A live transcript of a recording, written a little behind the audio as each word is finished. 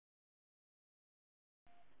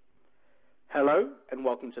Hello and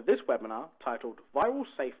welcome to this webinar titled Viral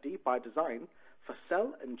Safety by Design for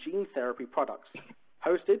Cell and Gene Therapy Products,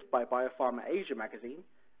 hosted by Biopharma Asia magazine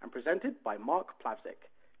and presented by Mark Plavsic,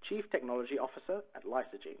 Chief Technology Officer at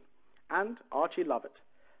Lysogene, and Archie Lovatt,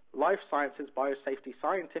 Life Sciences Biosafety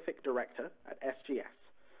Scientific Director at SGS.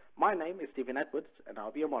 My name is Stephen Edwards and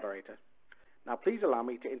I'll be your moderator. Now please allow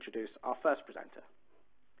me to introduce our first presenter.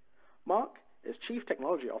 Mark is Chief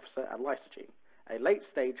Technology Officer at Lysogene, a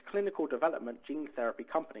late-stage clinical development gene therapy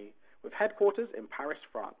company with headquarters in Paris,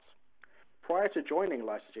 France. Prior to joining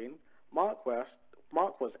Lysogene, Mark was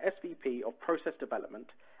SVP of Process Development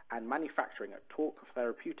and Manufacturing at Talk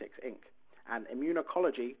Therapeutics, Inc., an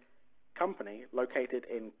immunology company located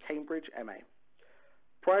in Cambridge, MA.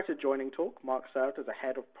 Prior to joining Talk, Mark served as a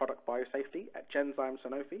head of product biosafety at Genzyme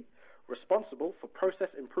Sanofi, responsible for process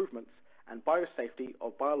improvements and biosafety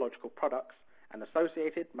of biological products and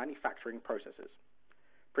associated manufacturing processes.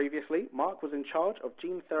 Previously, Mark was in charge of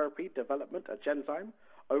gene therapy development at Genzyme,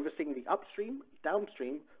 overseeing the upstream,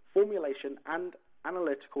 downstream, formulation, and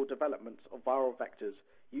analytical developments of viral vectors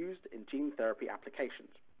used in gene therapy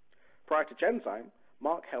applications. Prior to Genzyme,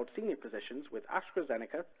 Mark held senior positions with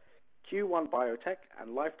AstraZeneca, Q1 Biotech,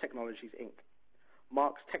 and Life Technologies, Inc.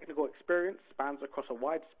 Mark's technical experience spans across a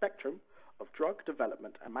wide spectrum of drug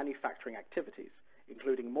development and manufacturing activities,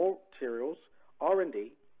 including materials,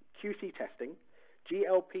 R&D, QC testing,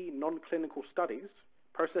 GLP non-clinical studies,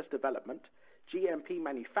 process development, GMP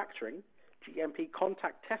manufacturing, GMP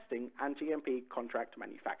contact testing, and GMP contract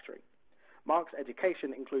manufacturing. Mark's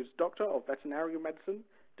education includes Doctor of Veterinary Medicine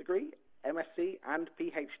degree, MSc, and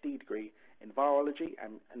PhD degree in virology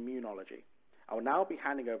and immunology. I will now be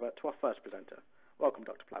handing over to our first presenter. Welcome,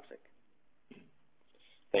 Dr. Plavsic.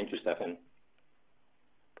 Thank you, Stefan.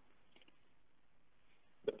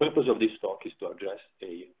 The purpose of this talk is to address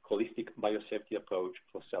a holistic biosafety approach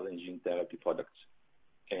for cell and gene therapy products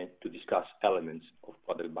and to discuss elements of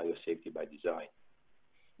product biosafety by design.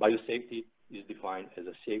 Biosafety is defined as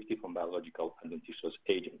a safety from biological adventitious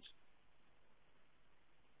agents.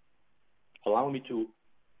 Allow me to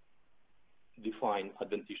define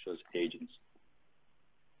adventitious agents.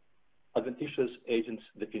 Adventitious agents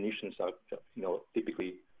definitions are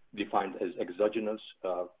typically defined as exogenous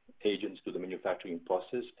agents to the manufacturing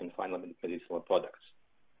process and final medicinal products.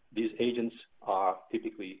 These agents are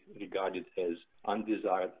typically regarded as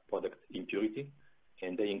undesired product impurity,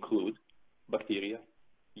 and they include bacteria,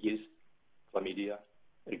 yeast, chlamydia,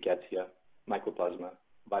 rickettsia, mycoplasma,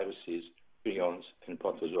 viruses, prions, and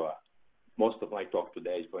protozoa. Most of my talk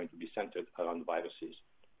today is going to be centered around viruses.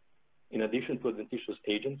 In addition to adventitious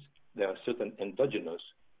agents, there are certain endogenous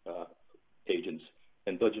agents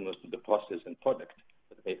endogenous to the process and product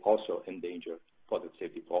that may also endanger product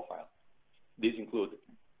safety profile. These include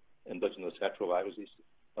endogenous retroviruses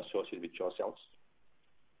associated with CHO cells,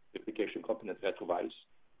 replication-competent retrovirus,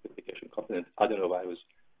 replication-competent adenovirus,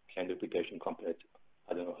 and replication-competent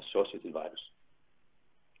adeno-associated virus.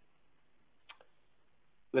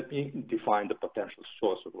 Let me define the potential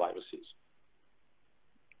source of viruses.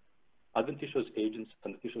 Adventitious agents,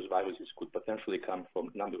 adventitious viruses could potentially come from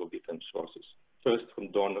a number of different sources. First,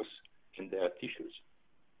 from donors and their tissues,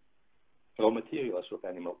 raw materials of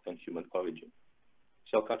animal and human origin.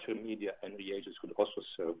 Cell culture media and reagents could also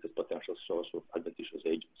serve as potential source of adventitious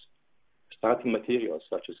agents. Starting materials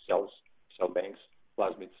such as cells, cell banks,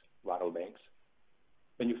 plasmids, viral banks.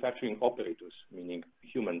 Manufacturing operators, meaning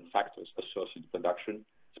human factors associated with production,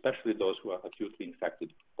 especially those who are acutely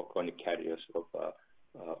infected or chronic carriers of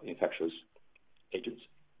infectious agents.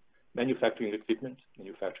 Manufacturing equipment,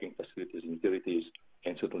 manufacturing facilities and utilities,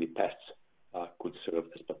 and certainly pests could serve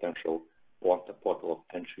as potential portal of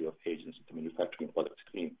entry of agents into manufacturing product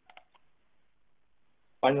stream.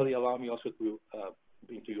 Finally, allow me also to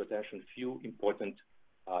bring to your attention a few important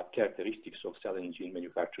characteristics of cell and gene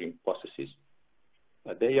manufacturing processes.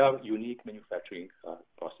 They are unique manufacturing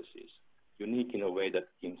processes, unique in a way that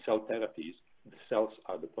in cell therapies, the cells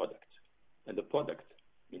are the product, and the product,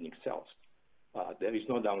 meaning cells, there is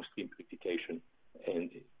no downstream purification, and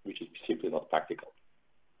which is simply not practical.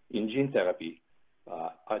 In gene therapy,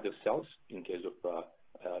 either cells, in case of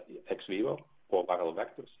ex vivo, or viral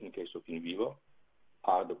vectors, in case of in vivo,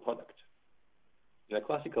 are the product. In a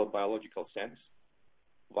classical biological sense,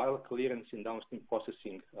 viral clearance in downstream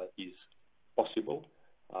processing is possible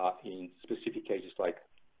in specific cases like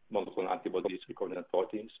monoclonal antibodies, recombinant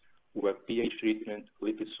proteins, where pH treatment,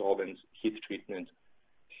 lipid solvents, heat treatment,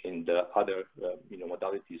 and other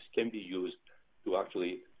modalities can be used to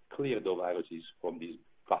actually clear the viruses from these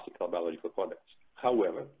classical biological products.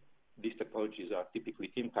 However, these technologies are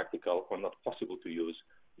typically impractical or not possible to use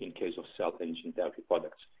in case of cell and gene therapy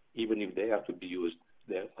products. Even if they are to be used,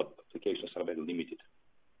 their applications are very limited.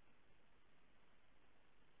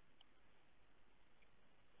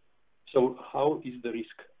 So how is the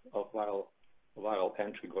risk of viral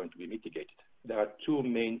entry going to be mitigated? There are two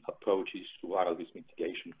main approaches to viral risk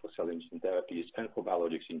mitigation for cell and gene therapies and for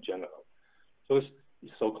biologics in general. First, the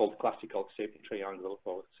so-called classical safety triangle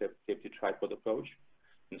or safety tripod approach.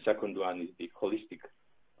 And the second one is the holistic,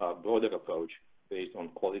 broader approach based on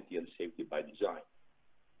quality and safety by design.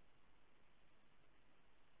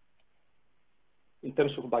 In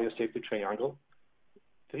terms of biosafety triangle,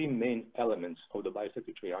 three main elements of the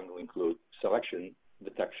biosafety triangle include selection,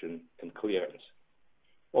 detection, and clearance.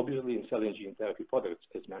 Obviously, in cell and gene therapy products,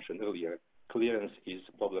 as mentioned earlier, clearance is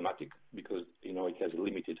problematic because it has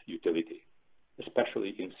limited utility,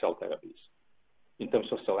 especially in cell therapies. In terms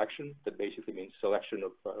of selection, that basically means selection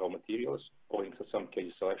of raw materials, or in some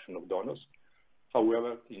cases, selection of donors.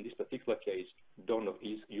 However, in this particular case, donor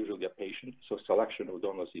is usually a patient, so selection of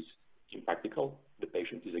donors is impractical. The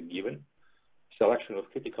patient is a given. Selection of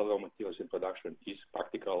critical raw materials in production is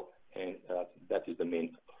practical, and that is the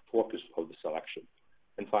main focus of the selection.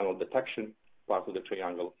 And final, detection part of the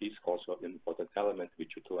triangle is also an important element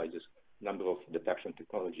which utilizes a number of detection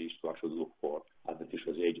technologies to actually look for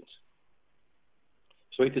adventitious agents.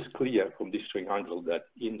 So it is clear from this triangle that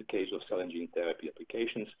in the case of cell and gene therapy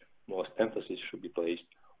applications, most emphasis should be placed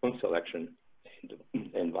on selection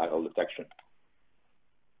and viral detection.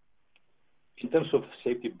 In terms of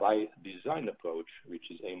safety by design approach,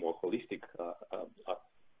 which is a more holistic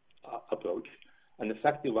approach, an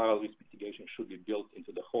effective viral risk mitigation should be built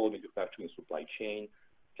into the whole manufacturing supply chain,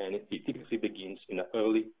 and it typically begins in the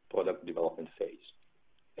early product development phase.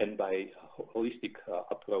 And by holistic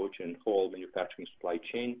approach and whole manufacturing supply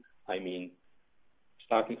chain, I mean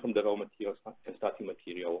starting from the raw materials and starting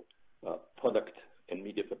material, product and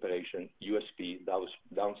media preparation, USP,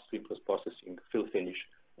 downstream post-processing, fill finish,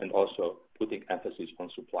 and also putting emphasis on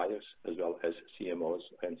suppliers as well as CMOs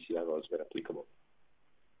and CROs where applicable.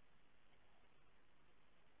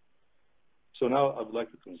 So now I would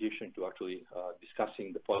like to transition to actually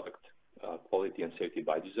discussing the product quality and safety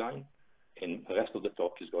by design, and the rest of the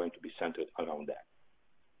talk is going to be centered around that.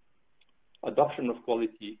 Adoption of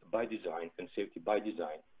quality by design and safety by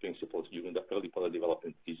design principles during the early product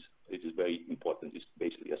development is very important, is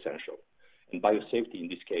basically essential. And biosafety in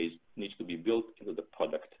this case needs to be built into the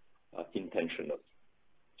product intentionally.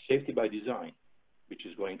 Safety by design, which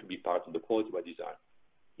is going to be part of the quality by design,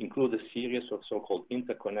 include a series of so-called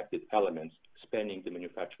interconnected elements spanning the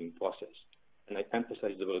manufacturing process. And I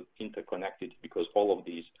emphasize the word interconnected because all of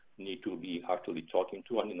these need to be actually talking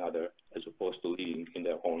to one another as opposed to living in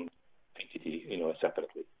their own entity,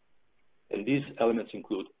 separately. And these elements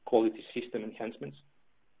include quality system enhancements,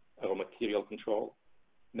 raw material control,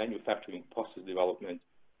 manufacturing process development,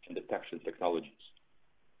 and detection technologies.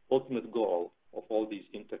 Ultimate goal of all these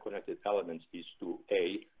interconnected elements is to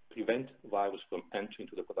A, prevent virus from entering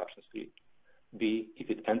to the production stream, B, if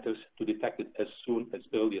it enters, to detect it as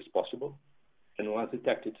early as possible, and once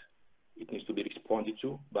detected, it needs to be responded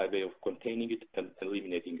to by way of containing it and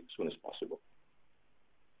eliminating it as soon as possible.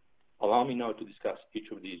 Allow me now to discuss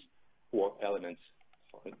each of these four elements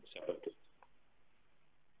separately.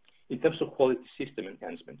 In terms of quality system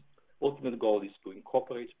enhancement, ultimate goal is to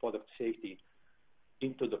incorporate product safety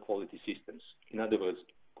into the quality systems. In other words,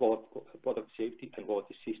 product safety and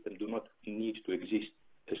quality system do not need to exist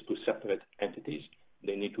as two separate entities.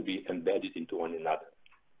 They need to be embedded into one another.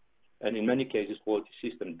 And in many cases, quality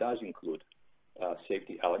system does include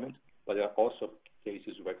safety element, but there are also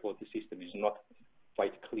cases where quality system is not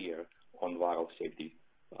quite clear on viral safety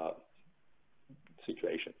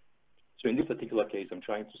situation. So in this particular case, I'm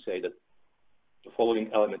trying to say that the following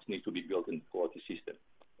elements need to be built in the quality system.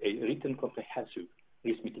 A written comprehensive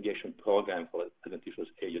risk mitigation program for adventitious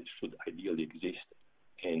agents should ideally exist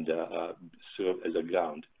and serve as a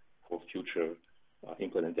ground for future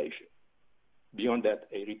implementation. Beyond that,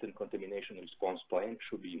 a written contamination response plan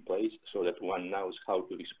should be in place so that one knows how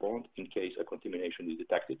to respond in case a contamination is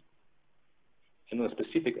detected. And on a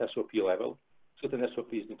specific SOP level, certain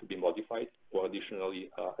SOPs need to be modified, or additionally,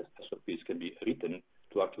 SOPs can be written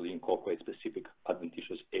to actually incorporate specific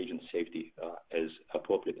adventitious agent safety as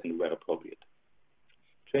appropriate and where appropriate.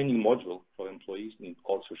 Training module for employees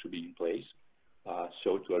also should be in place,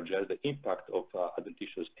 so to address the impact of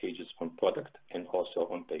adventitious agents on product and also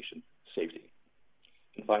on patient safety.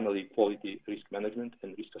 And finally, quality risk management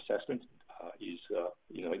and risk assessment is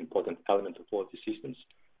an important element of quality systems,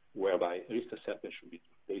 whereby risk assessment should be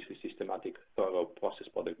basically systematic, thorough, process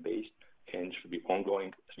product based, and should be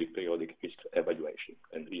ongoing with periodic risk evaluation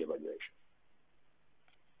and re-evaluation.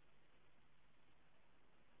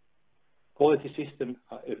 quality system,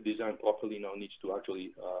 if designed properly, now needs to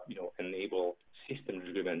actually, enable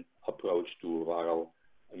system-driven approach to viral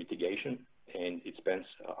mitigation, and it spans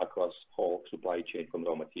across whole supply chain from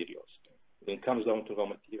raw materials. When it comes down to raw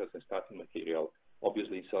materials and starting material,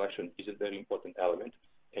 obviously selection is a very important element,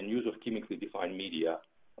 and use of chemically defined media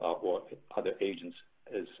or other agents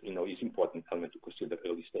is important element to consider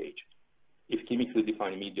early stage. If chemically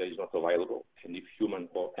defined media is not available, and if human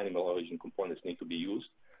or animal origin components need to be used,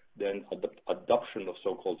 then adoption of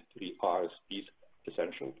so-called 3 Rs is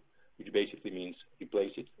essential, which basically means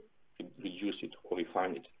replace it, reduce it, or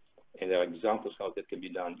refine it. And there are examples how that can be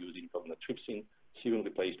done using trypsin, serum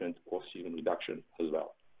replacement, or serum reduction as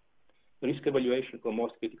well. Risk evaluation for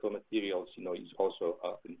most critical materials, is also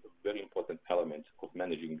a very important element of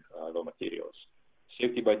managing raw materials.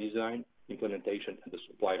 Safety by design, implementation at the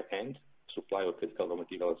supplier end, supply of critical raw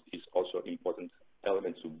materials is also important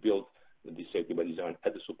element to build the safety by design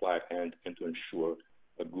at the supplier end and to ensure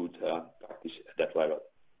a good practice at that level.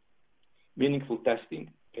 Meaningful testing,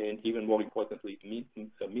 and even more importantly,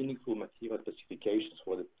 meaningful material specifications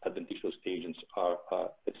for the adventitious agents are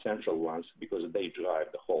essential ones because they drive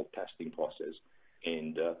the whole testing process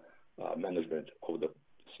and management of the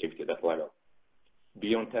safety at that level.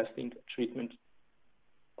 Beyond testing, treatment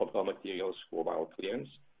of raw materials for viral clearance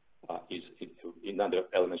is another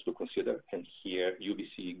elements to consider, and here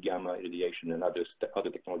UVC, gamma radiation, and other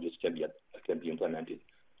technologies can be implemented.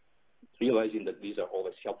 Realizing that these are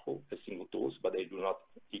always helpful as single tools, but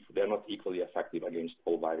they're not equally effective against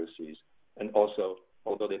all viruses. And also,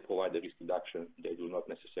 although they provide the risk reduction, they do not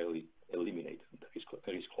necessarily eliminate the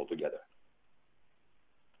risk altogether.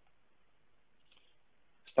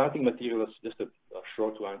 Starting materials, just a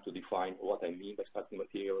short one to define what I mean by starting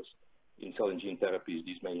materials. In cell and gene therapies,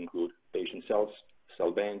 these may include patient cells,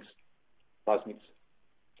 cell banks, plasmids,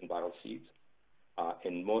 and viral seeds.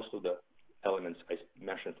 And most of the elements I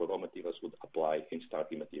mentioned for raw materials would apply in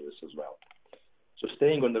starting materials as well. So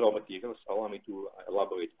staying on the raw materials, allow me to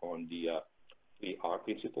elaborate on the 3R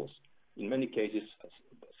principles. In many cases,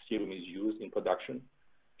 serum is used in production,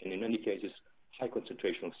 and in many cases, high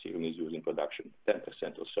concentration of serum is used in production, 10%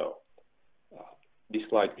 or so. This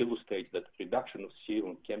slide illustrates that reduction of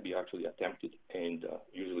serum can be actually attempted and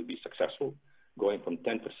usually be successful, going from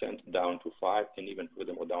 10% down to 5% and even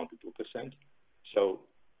furthermore down to 2%. So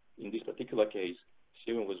in this particular case,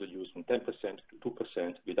 serum was reduced from 10% to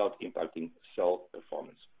 2% without impacting cell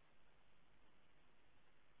performance.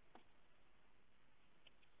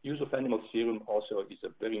 Use of animal serum also is a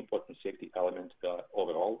very important safety element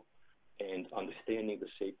overall, and understanding the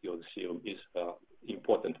safety of the serum is an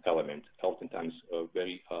important element, oftentimes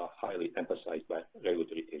very highly emphasized by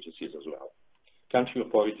regulatory agencies as well. Country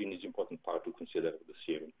of origin is an important part to consider the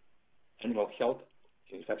serum. Animal health,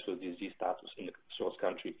 infectious disease status in the source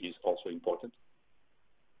country is also important.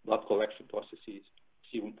 Blood collection processes,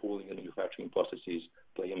 serum pooling and manufacturing processes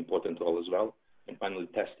play an important role as well. And finally,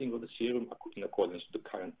 testing of the serum in accordance with the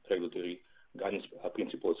current regulatory guidance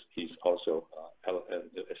principles is also an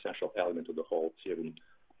essential element of the whole serum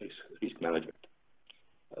risk management.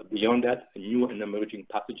 Beyond that, new and emerging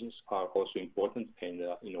pathogens are also important, and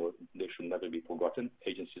they should never be forgotten.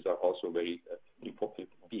 Agencies are also very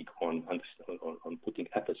big on putting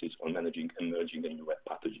emphasis on managing emerging and new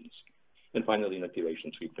pathogens. And finally,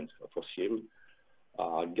 inactivation treatment for serum.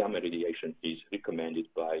 Gamma radiation is recommended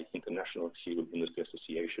by International Serum Industry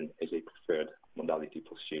Association as a preferred modality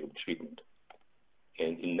for serum treatment.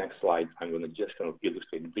 And in next slide, I'm going to just kind of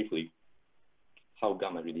illustrate briefly how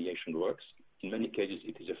gamma radiation works. In many cases,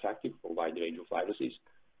 it is effective for a wide range of viruses.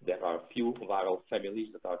 There are a few viral families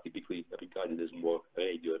that are typically regarded as more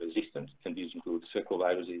radio-resistant, and these include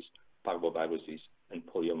circoviruses, parvoviruses, and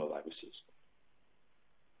polyomaviruses.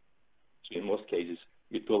 So in most cases,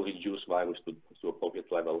 it will reduce virus to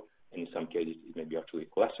appropriate level, and in some cases, it may be actually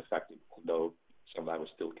less effective, although some virus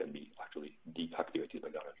still can be actually deactivated by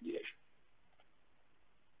gamma radiation.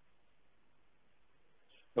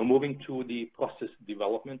 Now moving to the process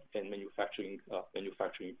development and manufacturing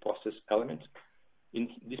process element. In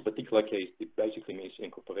this particular case, it basically means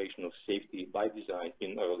incorporation of safety by design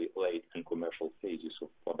in early, late, and commercial phases of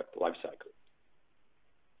product life cycle.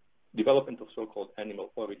 Development of so-called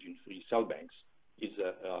animal origin-free cell banks is,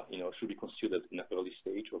 should be considered in an early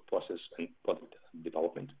stage of process and product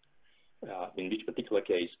development. In which particular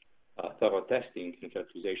case, thorough testing and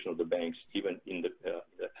characterization of the banks, even in the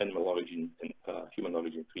animal origin and human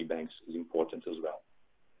origin-free banks, is important as well.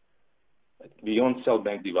 Beyond cell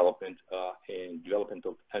bank development and development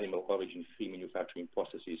of animal origin-free manufacturing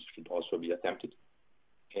processes should also be attempted.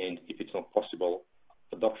 And if it's not possible,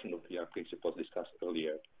 adoption of 3R principles discussed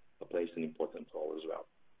earlier plays an important role as well.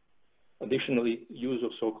 Additionally, use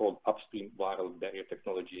of so-called upstream viral barrier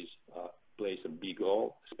technologies plays a big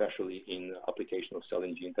role, especially in application of cell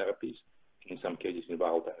and gene therapies, in some cases in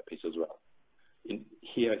viral therapies as well.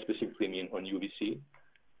 Here, I specifically mean on UVC,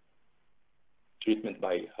 treatment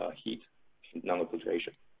by heat, and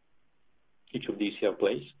nanofiltration. Each of these have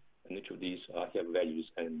place, and each of these have values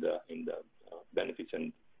and benefits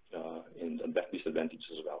and disadvantages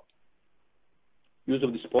as well. Use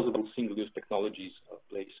of disposable single-use technologies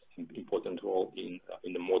plays an important role in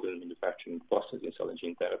the modern manufacturing process in cell and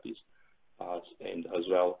gene therapies, and as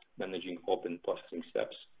well managing open processing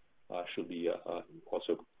steps should be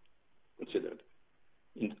also considered.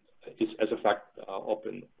 As a fact,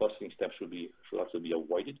 open processing steps should also be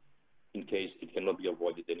avoided. In case it cannot be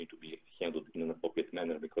avoided, they need to be handled in an appropriate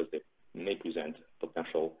manner because they may present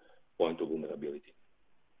potential point of vulnerability.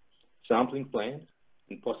 Sampling plan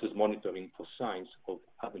and process monitoring for signs of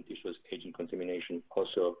adventitious agent contamination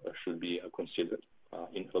also should be considered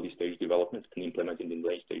in early stage development and implemented in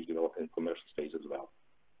late stage development and commercial stage as well.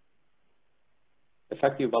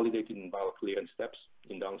 Effective validated and viral clearance steps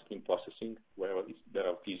in downstream processing wherever they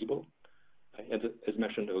are feasible. And as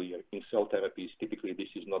mentioned earlier, in cell therapies, typically this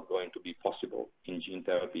is not going to be possible. In gene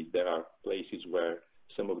therapy, there are places where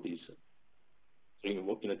some of these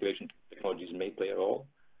integration technologies may play a role.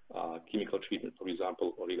 Chemical treatment, for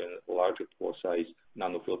example, or even larger pore size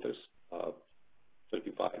nanofilters,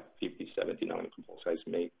 35, 50, 70 nanometer pore size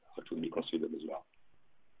may actually be considered as well.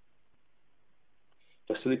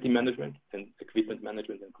 Facility management and equipment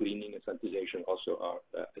management and cleaning and sanitization also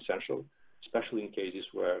are essential, especially in cases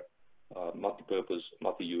where multi-purpose,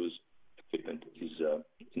 multi-use equipment is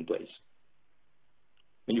in place.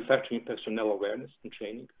 Manufacturing personnel awareness and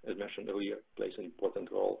training, as mentioned earlier, plays an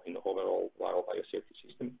important role in the overall viral biosafety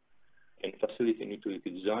system. And facility and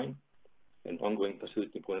utility design and ongoing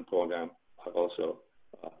facility improvement program are also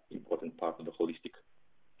important part of the holistic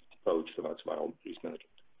approach towards viral risk management.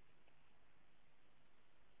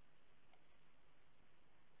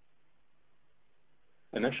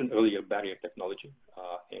 I mentioned earlier barrier technology,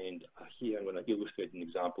 and here I'm going to illustrate an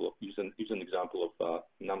example, use an example of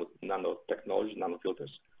nanotechnology,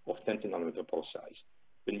 nanofilters of 20 nanometer pore size.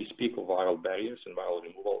 When we speak of viral barriers and viral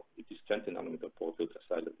removal, it is 20 nanometer pore filter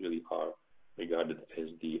size that really are regarded as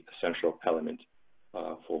the essential element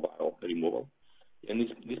for viral removal. In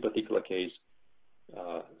this particular case,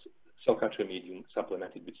 cell culture medium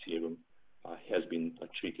supplemented with serum has been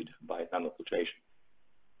treated by nanofiltration.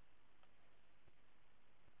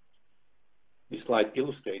 This slide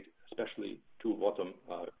illustrates, especially two bottom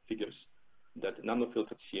figures, that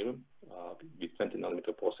nanofiltered serum with 20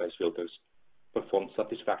 nanometer pore size filters performed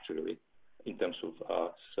satisfactorily in terms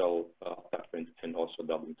of cell attachment and also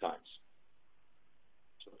doubling times.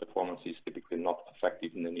 So performance is typically not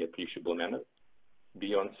affected in any appreciable manner.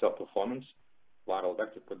 Beyond cell performance, viral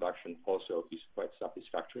vector production also is quite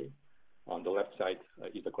satisfactory. On the left side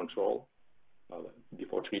is the control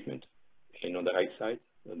before treatment, and on the right side,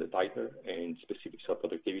 the titer and specific cell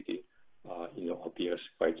productivity appears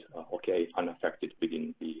quite okay, unaffected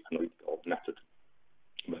within the analytical method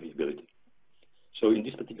variability. So in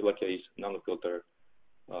this particular case, nanofilter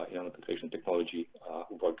nanofiltration technology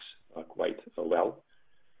works quite well.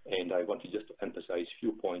 And I want to just emphasize a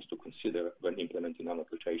few points to consider when implementing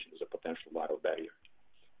nanofiltration as a potential viral barrier.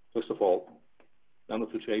 First of all,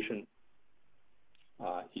 nanofiltration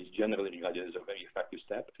is generally regarded as a very effective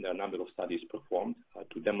step, and there are a number of studies performed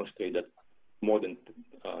to demonstrate that more than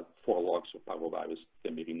 4 logs of parvovirus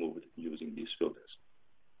can be removed using these filters.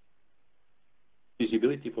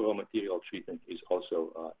 Feasibility for raw material treatment is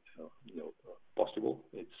also possible.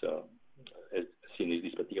 It's as seen in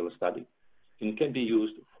this particular study, and it can be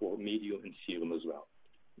used for medium and serum as well.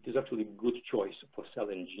 It is actually a good choice for cell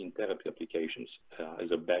and gene therapy applications as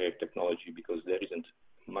a barrier technology because there isn't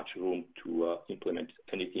much room to implement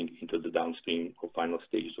anything into the downstream or final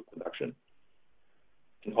stages of production.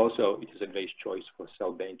 And also, it is a great choice for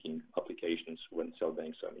cell banking applications when cell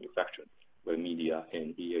banks are manufactured, where media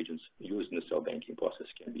and reagents used in the cell banking process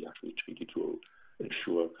can be actually treated to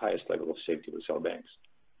ensure highest level of safety with cell banks.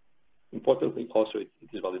 Importantly, also, it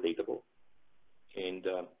is validatable. And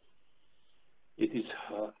it is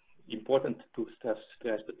important to stress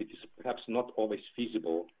that it is perhaps not always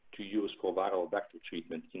feasible to use for viral vector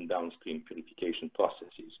treatment in downstream purification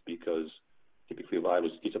processes because typically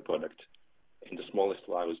virus is a product, and the smallest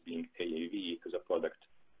virus being AAV as a product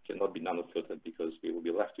cannot be nanofiltered because we will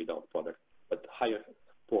be left without product. But higher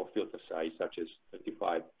pore filter size such as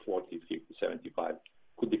 35, 40, 50, 75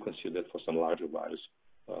 could be considered for some larger virus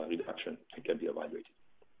reduction and can be evaluated.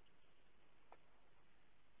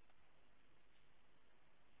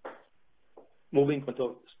 Moving on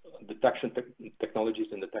to detection technologies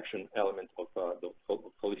and detection element of the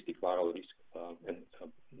holistic viral risk and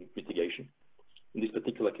mitigation. In this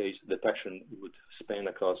particular case, detection would span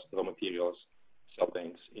across raw materials, cell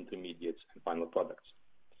banks, intermediates, and final products.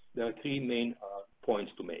 There are three main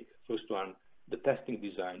points to make. First one, the testing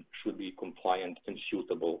design should be compliant and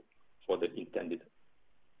suitable for the intended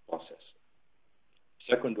process.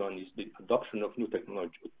 Second one is the adoption of new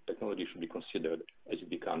technology should be considered as it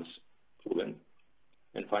becomes proven.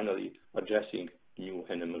 And finally, addressing new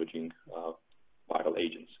and emerging viral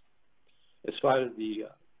agents. As far as the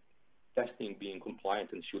testing being compliant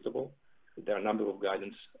and suitable, there are a number of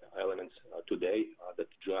guidance elements today that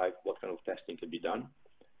drive what kind of testing can be done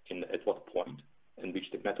and at what point and which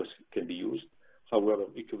methods can be used. However,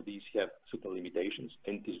 each of these have certain limitations,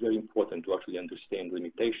 and it is very important to actually understand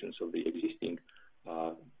limitations of the existing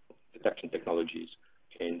detection technologies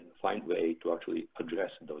and find a way to actually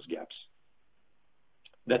address those gaps.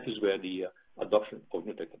 That is where the adoption of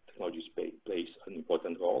new technologies plays an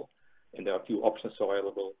important role, and there are a few options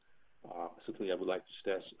available. Certainly, I would like to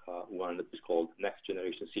stress one that is called next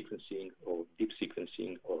generation sequencing or deep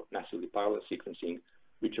sequencing or massively parallel sequencing,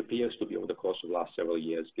 which appears to be over the course of the last several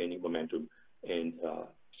years gaining momentum, and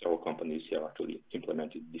several companies have actually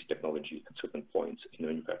implemented this technology at certain points in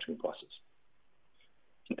the manufacturing process.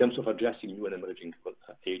 In terms of addressing new and emerging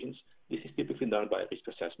agents, this is typically done by risk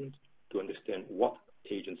assessment to understand what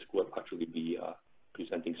agents could actually be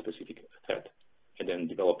presenting specific threat, and then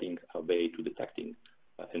developing a way to detecting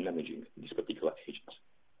and managing these particular agents.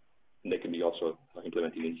 And they can be also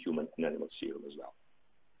implemented in human and animal serum as well.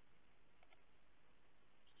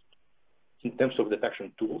 In terms of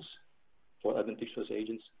detection tools for adventitious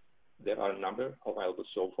agents, there are a number available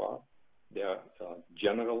so far. They are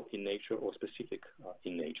general in nature or specific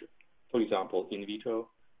in nature. For example, in vitro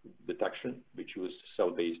detection, which use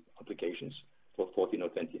cell-based applications for 14 or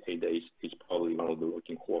 28 days, is probably one of the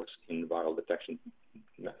working horse in viral detection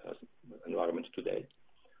environments today.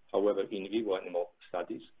 However, in vivo animal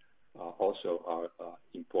studies also are an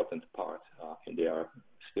important part, and they are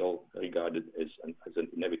still regarded as an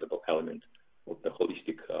inevitable element of the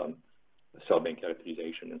holistic cell bank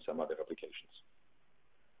characterization and some other applications.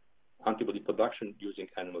 Antibody production using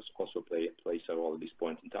animals also plays a role at this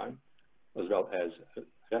point in time, as well as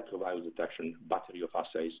retrovirus detection, battery of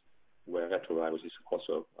assays, where retroviruses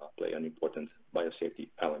also play an important biosafety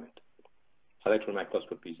element. Electron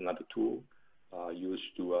microscopy is another tool used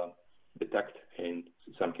to detect and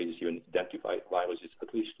in some cases even identify viruses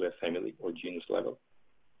at least to a family or genus level.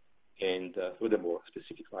 And furthermore,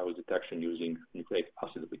 specific virus detection using nucleic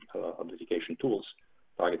acid amplification tools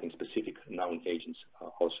targeting specific known agents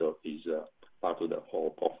also is part of the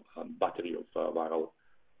whole battery of viral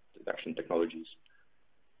detection technologies.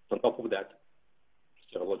 On top of that,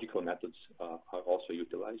 serological methods are also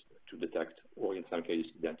utilized to detect or in some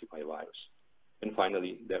cases identify virus. And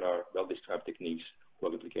finally, there are well-described techniques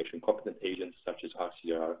for replication-competent agents such as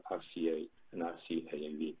RCR, RCA, and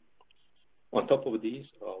RCAAV. On top of these,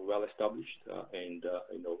 well-established and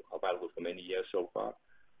available for many years so far,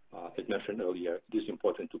 as mentioned earlier, it is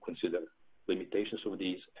important to consider limitations of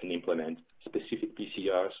these and implement specific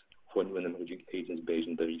PCRs for new and emerging agents based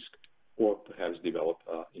on the risk, or perhaps develop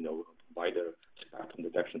wider spectrum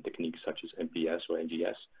detection techniques such as MPS or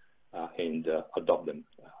NGS and adopt them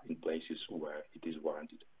in places where it is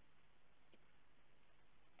warranted.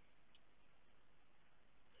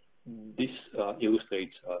 This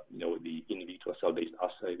illustrates, the in vitro cell-based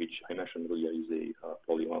assay, which I mentioned earlier is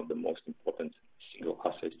probably one of the most important single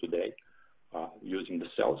assays today, using the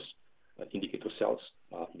cells, indicator cells.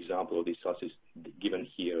 Example of these cells is given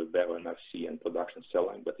here, Vero MFC and production cell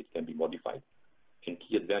line, but it can be modified. And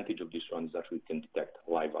key advantage of this one is actually it can detect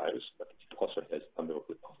live virus, but it also has a number of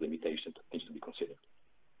limitations that needs to be considered.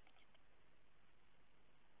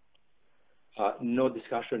 No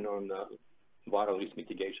discussion on viral risk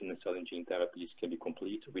mitigation and cell and gene therapies can be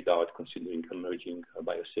complete without considering emerging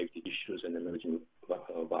biosafety issues and emerging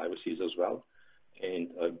viruses as well. And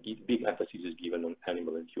big emphasis is given on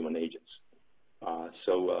animal and human agents.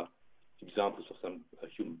 Examples of some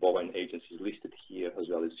human bovine agents is listed here, as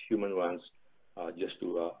well as human ones. Just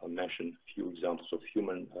to mention a few examples of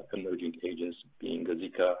human emerging agents being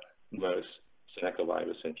Zika, MERS, Seneca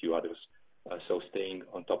virus, and a few others. So staying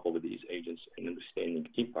on top of these agents and understanding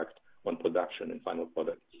impact on production and final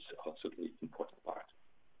product is certainly an important part.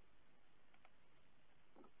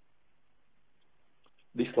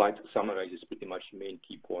 This slide summarizes pretty much the main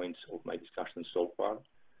key points of my discussion so far,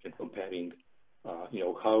 and comparing,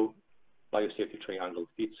 how biosafety triangle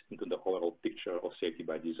fits into the overall picture of safety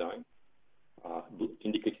by design.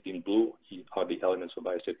 Indicated in blue are the elements of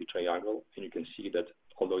biosafety triangle, and you can see that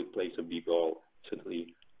although it plays a big role,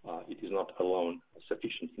 certainly it is not alone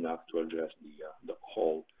sufficient enough to address the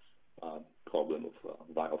whole problem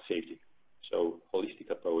of viral safety. So holistic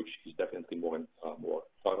approach is definitely more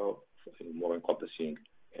thorough, more encompassing,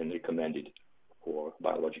 and recommended for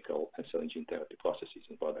biological and cell and gene therapy processes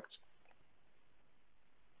and products.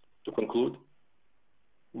 To conclude,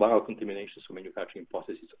 viral contaminations of manufacturing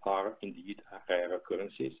processes are indeed rare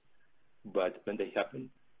occurrences, but when they happen,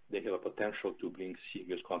 they have a potential to bring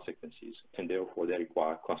serious consequences, and therefore they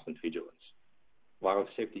require constant vigilance. Viral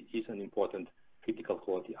safety is an important critical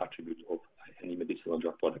quality attribute of any medicinal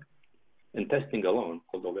drug product, and testing alone,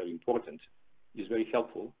 although very important, is very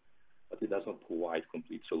helpful, but it does not provide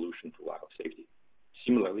complete solution to viral safety.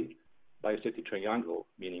 Similarly, biosafety triangle,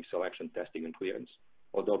 meaning selection, testing, and clearance,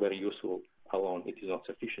 although very useful alone, it is not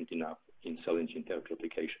sufficient enough in cell and gene therapy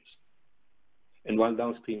applications. And while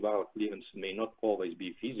downstream viral clearance may not always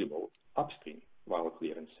be feasible, upstream viral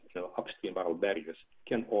clearance, upstream viral barriers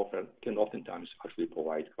can oftentimes actually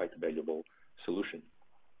provide quite a valuable solution.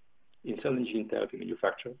 In cell and gene therapy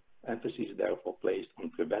manufacture, emphasis is therefore placed on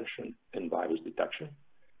prevention and virus detection.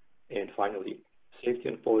 And finally, safety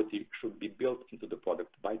and quality should be built into the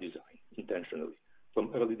product by design intentionally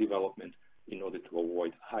from early development in order to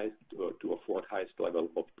afford highest level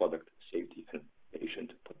of product safety and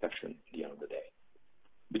patient protection at the end of the day.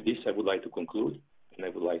 With this, I would like to conclude, and I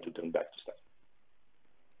would like to turn back to Steph.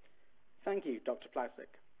 Thank you, Dr. Plavsic.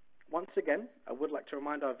 Once again, I would like to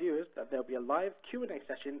remind our viewers that there will be a live Q&A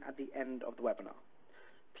session at the end of the webinar.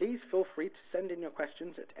 Please feel free to send in your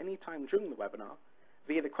questions at any time during the webinar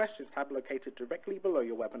via the questions tab located directly below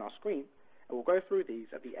your webinar screen, and we'll go through these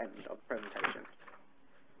at the end of the presentation.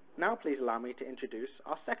 Now please allow me to introduce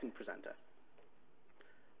our second presenter.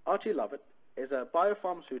 Archie Lovatt is a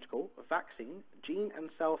biopharmaceutical, vaccine, gene and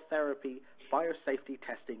cell therapy biosafety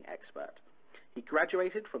testing expert. He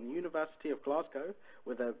graduated from the University of Glasgow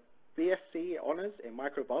with a BSc Honours in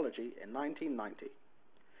Microbiology in 1990.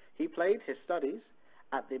 He played his studies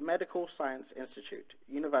at the Medical Science Institute,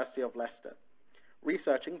 University of Leicester,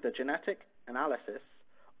 researching the genetic analysis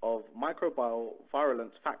of microbial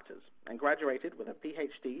virulence factors, and graduated with a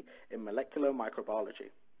PhD in molecular microbiology.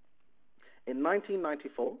 In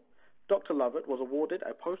 1994, Dr. Lovatt was awarded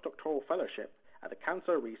a postdoctoral fellowship at the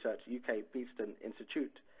Cancer Research UK Beeston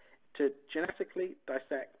Institute to genetically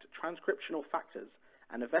dissect transcriptional factors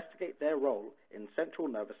and investigate their role in central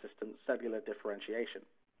nervous system cellular differentiation.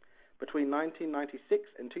 Between 1996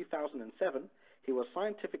 and 2007, he was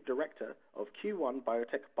scientific director of Q1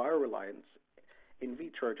 Biotech BioReliance in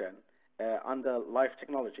Vitrogen under Life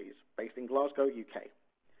Technologies, based in Glasgow, UK.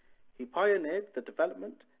 He pioneered the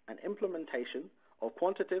development and implementation of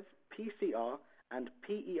quantitative PCR and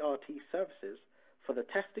PERT services for the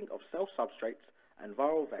testing of cell substrates and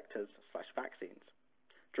viral vectors/vaccines.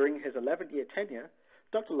 During his 11-year tenure,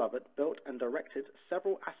 Dr. Lovatt built and directed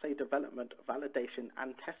several assay development, validation,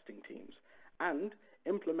 and testing teams, and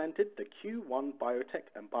implemented the Q1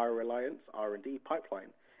 Biotech and BioReliance R&D pipeline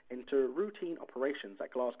into routine operations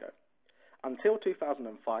at Glasgow. Until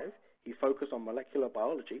 2005, he focused on molecular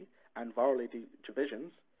biology and virology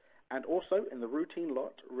divisions, and also in the routine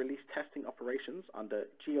lot release testing operations under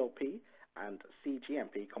GLP and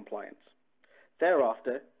C&GT compliance.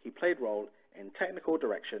 Thereafter, he played role in technical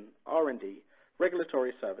direction, R&D,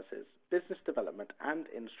 regulatory services, business development, and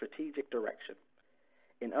in strategic direction.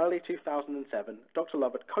 In early 2007, Dr.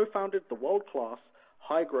 Lovatt co-founded the world-class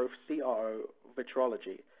high-growth CRO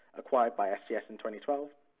Vitrology, acquired by SCS in 2012,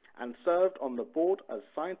 and served on the board as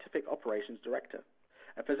Scientific Operations Director,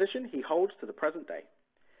 a position he holds to the present day.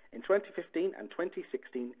 In 2015 and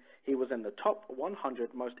 2016, he was in the top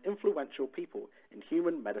 100 most influential people in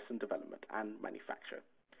human medicine development and manufacture.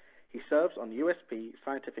 He serves on USP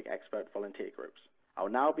Scientific Expert Volunteer Groups. I will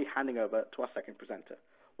now be handing over to our second presenter.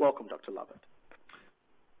 Welcome, Dr. Lovatt.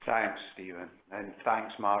 Thanks, Stephen, and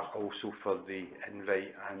thanks, Mark, also for the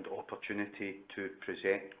invite and opportunity to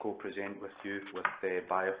co-present with you with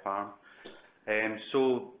Biopharma.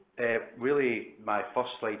 Really, my first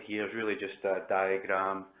slide here is really just a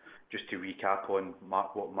diagram, just to recap on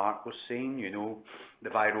what Mark was saying. You know, the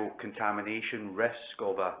viral contamination risk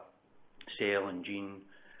of a cell and gene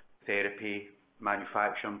therapy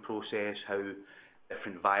manufacturing process, how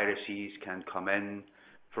different viruses can come in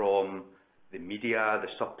from the media, the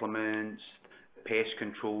supplements, the pest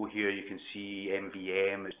control. Here you can see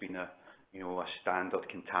MVM has been a standard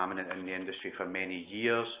contaminant in the industry for many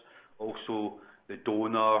years. Also the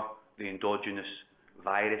donor, the endogenous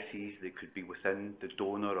viruses that could be within the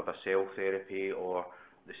donor of a cell therapy or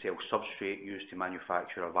the cell substrate used to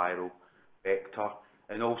manufacture a viral vector,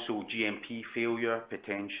 and also GMP failure,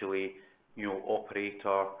 potentially, you know,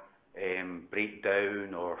 operator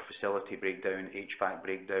breakdown or facility breakdown, HVAC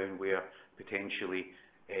breakdown, where potentially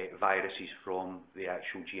viruses from the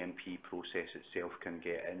actual GMP process itself can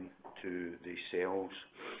get into the cells.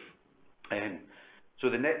 So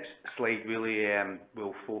the next slide really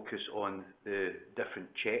will focus on the different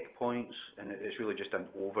checkpoints, and it's really just an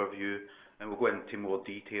overview, and we'll go into more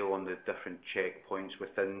detail on the different checkpoints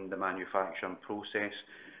within the manufacturing process,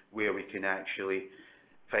 where we can actually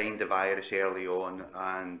find the virus early on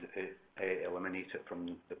and eliminate it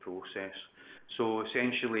from the process. So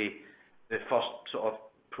essentially, the first sort of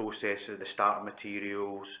process of the start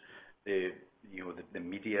materials, the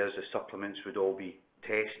medias, the supplements would all be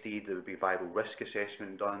tested. There would be viral risk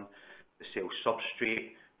assessment done. The cell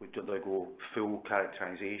substrate would undergo full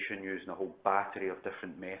characterization using a whole battery of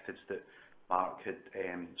different methods that Mark had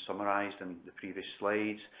summarised in the previous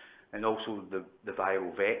slides, and also the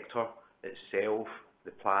viral vector itself,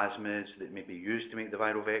 the plasmids that may be used to make the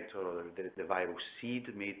viral vector, or the viral seed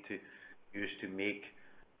used to make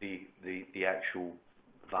the actual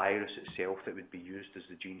virus itself that would be used as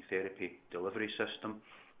the gene therapy delivery system.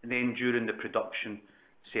 And then during the production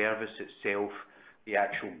service itself, the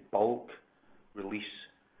actual bulk release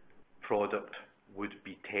product would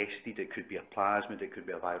be tested. It could be a plasmid, it could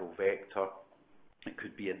be a viral vector, it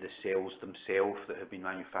could be the cells themselves that have been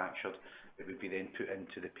manufactured. It would be then put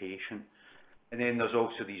into the patient. And then there's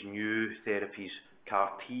also these new therapies,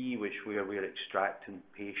 CAR-T, where we're extracting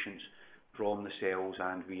patients from the cells,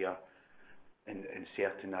 and we are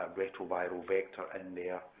inserting that retroviral vector in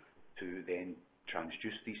there to then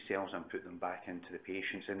transduce these cells and put them back into the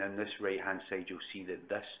patients. And on this right hand side, you'll see that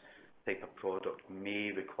this type of product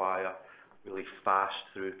may require really fast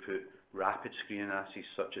throughput rapid screening assays,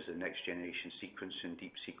 such as the next generation sequencing,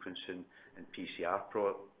 deep sequencing and PCR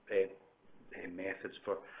methods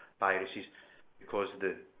for viruses, because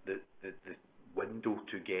the window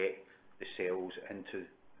to get the cells into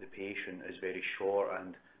the patient is very short,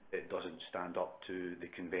 and it doesn't stand up to the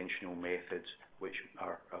conventional methods, which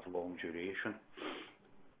are of long duration.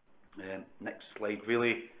 Next slide,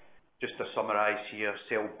 really just to summarise here,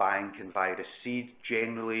 cell bank and virus seed.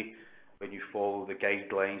 Generally, when you follow the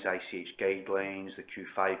guidelines, ICH guidelines, the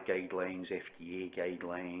Q5 guidelines, FDA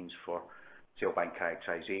guidelines for cell bank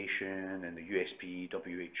characterization, and the USP,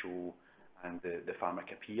 WHO, and the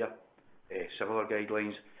Pharmacopoeia, similar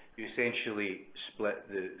guidelines, you essentially split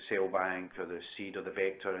the cell bank or the seed or the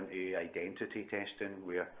vector into identity testing,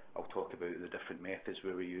 where I'll talk about the different methods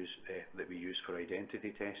where we use that we use for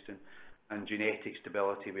identity testing, and genetic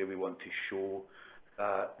stability, where we want to show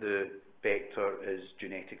that the vector is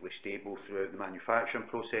genetically stable throughout the manufacturing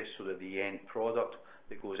process, so that the end product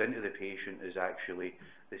that goes into the patient is actually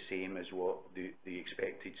the same as what the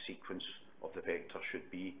expected sequence of the vector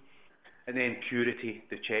should be. And then purity,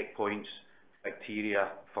 the checkpoints,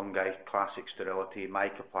 bacteria, fungi, classic sterility,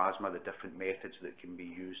 mycoplasma, the different methods that can be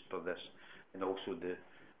used for this, and also the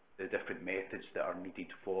different methods that are needed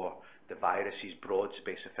for the virus's broad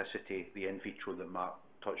specificity, the in vitro that Mark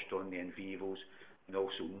touched on, the in vivos, and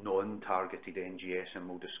also non-targeted NGS, and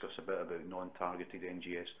we'll discuss a bit about non-targeted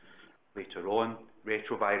NGS later on.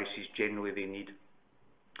 Retroviruses, generally they need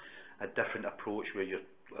a different approach, where you're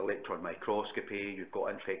electron microscopy, you've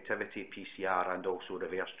got infectivity, PCR, and also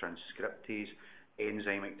reverse transcriptase,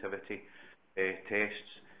 enzyme activity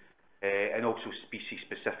tests, and also species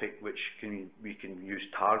specific, which we can use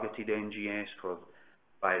targeted NGS for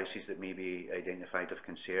viruses that may be identified of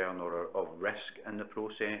concern or of risk in the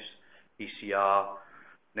process. PCR,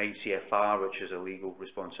 9CFR, which is a legal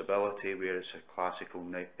responsibility, where it's a classical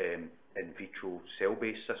in vitro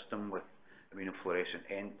cell-based system with immunofluorescent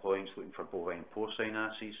endpoints looking for bovine porcine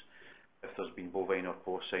assays, if there's been bovine or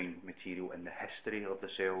porcine material in the history of the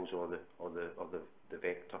cells or the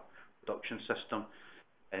vector production system,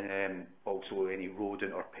 and also any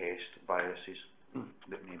rodent or pest viruses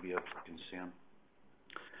that may be of concern.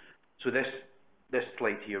 So this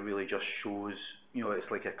slide here really just shows, you know,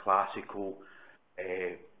 it's like a classical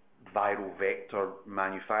viral vector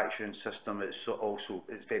manufacturing system.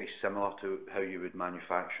 It's very similar to how you would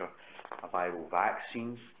manufacture a viral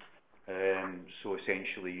vaccine. So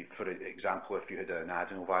essentially, for example, if you had an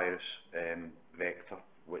adenovirus vector,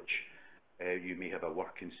 which you may have a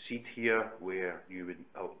working seed here, where you would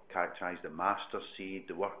characterise the master seed,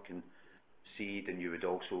 the working seed, and you would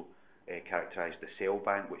also characterise the cell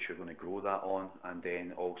bank, which you're going to grow that on, and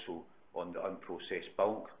then also on the unprocessed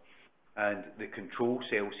bulk. And the control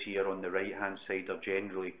cells here on the right hand side are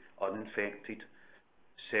generally uninfected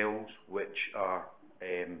cells, which are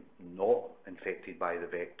not infected by the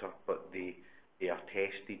vector, but they they are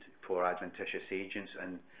tested for adventitious agents,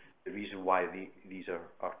 and the reason why these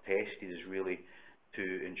are tested is really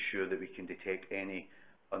to ensure that we can detect any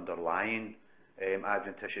underlying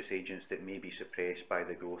adventitious agents that may be suppressed by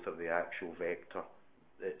the growth of the actual vector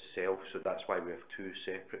itself. So that's why we have two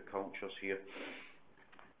separate cultures here.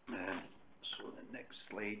 So the next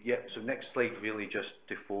slide, so next slide really just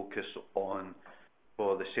to focus on,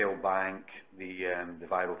 for the cell bank, the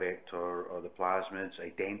viral vector or the plasmids,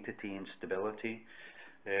 identity and stability.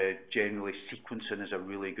 Generally sequencing is a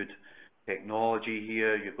really good technology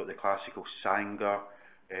here. You've got the classical Sanger.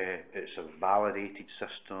 It's a validated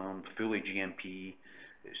system, fully GMP.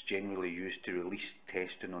 It's generally used to release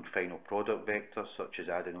testing on final product vectors such as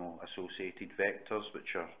adeno-associated vectors,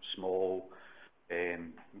 which are small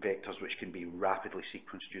vectors which can be rapidly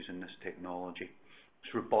sequenced using this technology.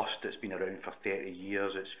 It's robust, it's been around for 30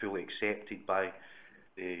 years, it's fully accepted by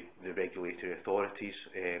the regulatory authorities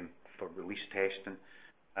for release testing,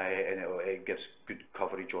 and it gives good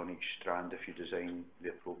coverage on each strand if you design the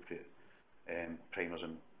appropriate primers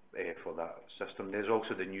for that system. There's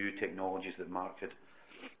also the new technologies that Mark had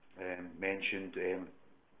mentioned.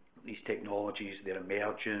 These technologies, they're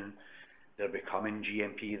emerging, they're becoming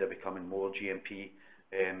GMP, they're becoming more GMP,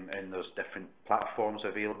 and there's different platforms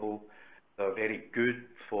available. They're very good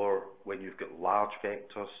for when you've got large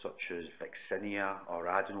vectors such as vaccinia or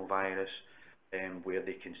adenovirus, where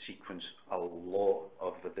they can sequence a lot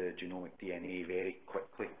of the genomic DNA very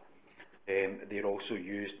quickly. They're also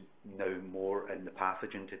used now more in the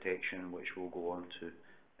pathogen detection, which we'll go on to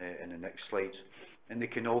in the next slides. And they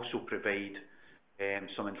can also provide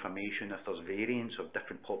some information if there's variants of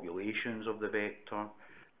different populations of the vector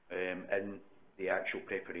in the actual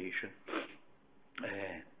preparation.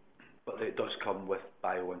 But it does come with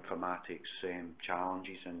bioinformatics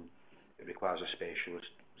challenges, and it requires a specialist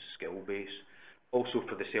skill base. Also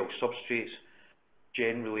for the cell substrates,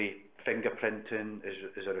 generally fingerprinting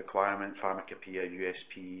is a requirement, Pharmacopoeia,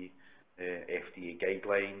 USP, FDA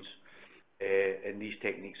guidelines, and these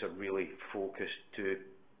techniques are really focused to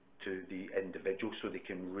the individual, so they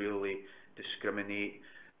can really discriminate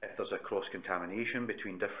if there's a cross-contamination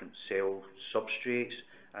between different cell substrates,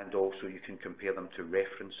 and also you can compare them to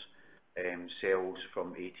reference cells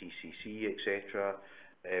from ATCC, etc.,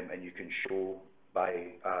 and you can show by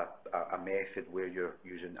a method where you're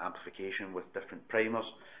using amplification with different primers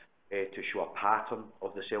to show a pattern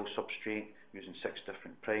of the cell substrate using 6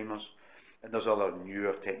 different primers. And there's other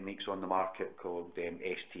newer techniques on the market called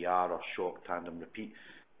STR, or shock tandem repeat,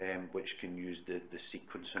 which can use the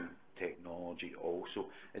sequencing technology also.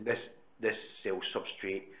 And this cell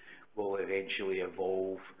substrate will eventually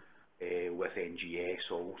evolve with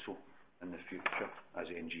NGS also in the future as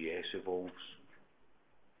NGS evolves.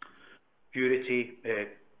 Purity,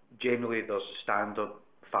 generally there's standard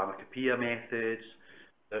pharmacopoeia methods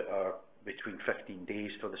that are between 15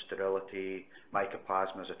 days for the sterility.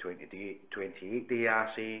 Mycoplasma is a 28-day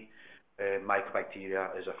assay.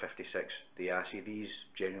 Mycobacteria is a 56-day assay. These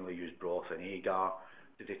generally use broth and agar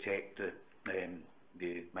to detect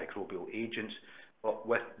the microbial agents. But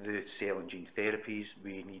with the cell and gene therapies,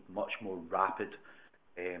 we need much more rapid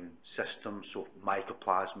systems. So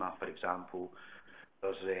mycoplasma, for example,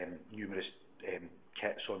 there's numerous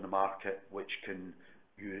kits on the market which can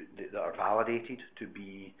that are validated to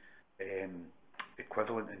be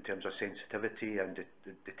equivalent in terms of sensitivity and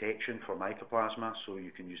detection for mycoplasma. So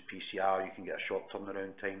you can use PCR, you can get a short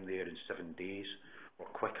turnaround time there in 7 days or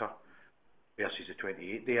quicker versus a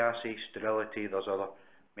 28-day assay. Sterility, there's other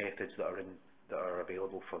methods that are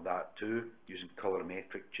available for that too, using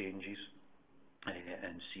colorimetric changes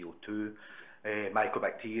and CO2.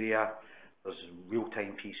 Mycobacteria, there's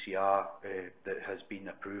real-time PCR that has been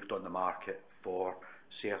approved on the market for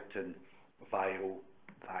certain viral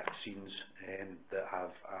vaccines that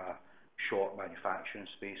have a short manufacturing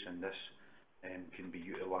space, and this can be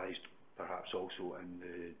utilised perhaps also in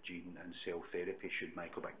the gene and cell therapy should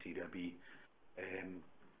mycobacteria be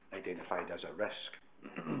identified as a risk.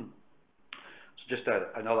 So just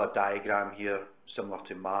another diagram here similar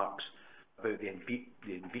to Mark's about the in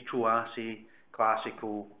vitro assay,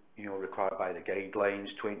 classical, required by the guidelines,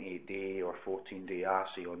 28-day or 14-day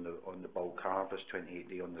assay on the bulk harvest,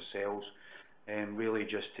 28-day on the cells, and really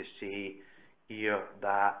just to say here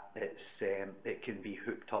that it can be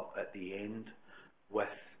hooked up at the end with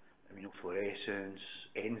immunofluorescence,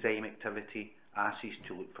 enzyme activity assays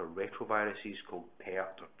to look for retroviruses called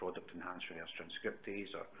PERT, or product enhanced reverse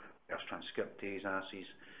transcriptase, or reverse transcriptase assays,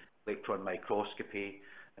 electron microscopy,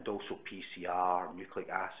 and also PCR, nucleic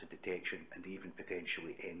acid detection, and even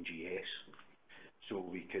potentially NGS. So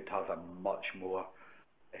we could have a much more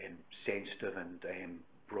sensitive and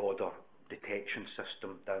broader detection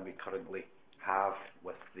system than we currently have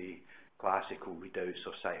with the classical readouts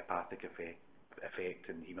of cytopathic effect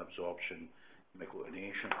and heme absorption,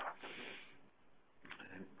 agglutination.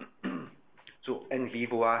 So in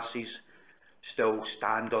vivo assays, still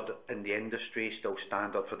standard in the industry, still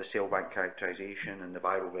standard for the cell bank characterization and the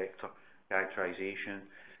viral vector characterization.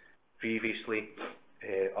 Previously,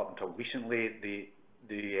 up until recently,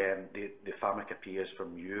 the pharmacopoeias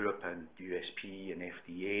from Europe and USP and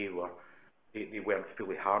FDA they weren't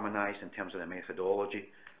fully harmonised in terms of the methodology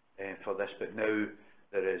for this, but now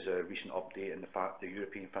there is a recent update in the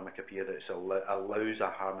European Pharmacopoeia that allows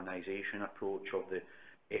a harmonisation approach of the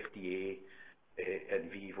FDA in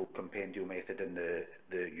vivo compendial method and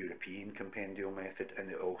the European compendial method, and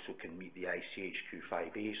it also can meet the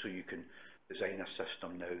ICHQ5A, so you can design a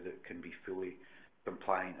system now that can be fully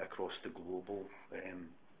compliant across the global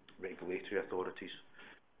regulatory authorities.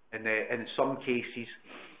 And in some cases,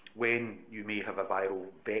 when you may have a viral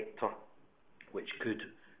vector which could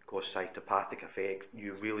cause cytopathic effect,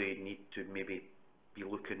 you really need to maybe be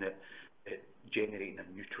looking at generating a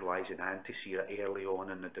neutralising antisera early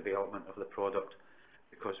on in the development of the product,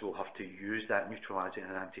 because we'll have to use that neutralising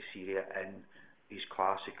antisera in these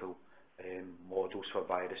classical models for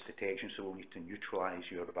virus detection. So we'll need to neutralise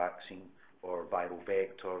your vaccine or viral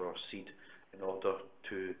vector or seed in order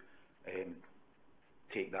to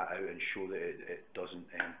take that out and show that it doesn't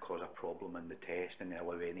cause a problem in the test and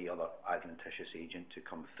allow any other adventitious agent to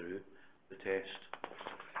come through the test.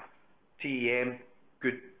 TEM,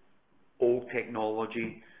 good old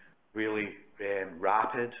technology, really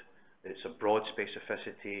rapid. It's a broad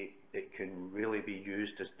specificity. It can really be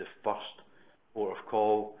used as the first port of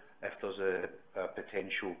call if there's a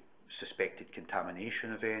potential suspected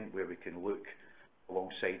contamination event, where we can look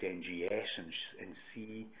alongside NGS and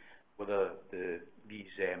see whether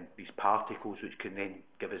these particles, which can then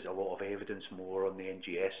give us a lot of evidence more on the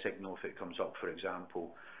NGS signal if it comes up. For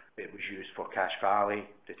example, it was used for Cache Valley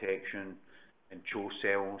detection in CHO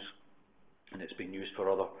cells, and it's been used for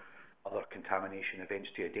other contamination events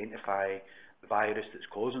to identify the virus that's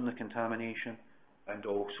causing the contamination, and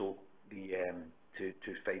also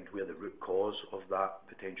to find where the root cause of that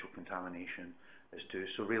potential contamination is too.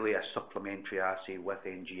 So really a supplementary assay with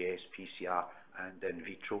NGS, PCR and in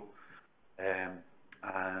vitro,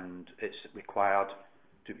 and it's required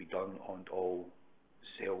to be done on all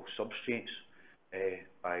cell substrates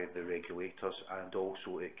by the regulators, and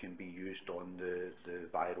also it can be used on the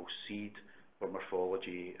viral seed for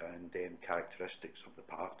morphology and characteristics of the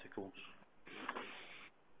particles.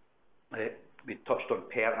 We touched on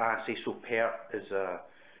PERT assay. So PERT is a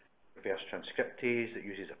reverse transcriptase that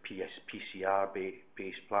uses a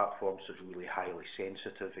PCR-based platform, so it's really highly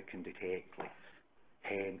sensitive. It can detect like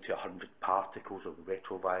 10 to 100 particles of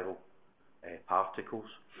retroviral particles,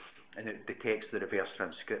 and it detects the reverse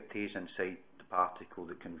transcriptase inside the particle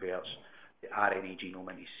that converts the RNA genome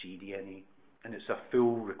into cDNA, and it's a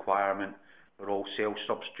full requirement for all cell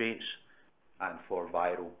substrates and for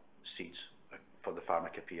viral seeds for the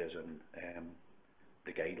pharmacopoeias and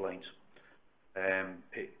the guidelines.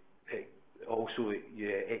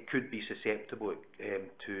 It could be susceptible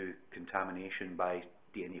to contamination by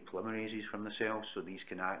DNA polymerases from the cells, so these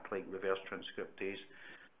can act like reverse transcriptase.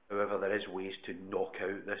 However, there is ways to knock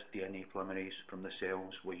out this DNA polymerase from the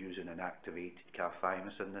cells. We're using an activated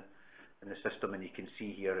Ca-thymus in the system, and you can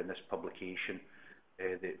see here in this publication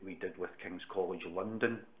that we did with King's College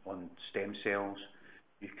London on stem cells.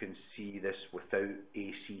 You can see this without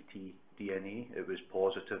ACT DNA, it was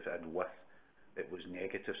positive, and with it was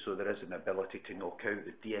negative. So there is an ability to knock out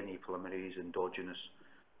the DNA polymerase endogenous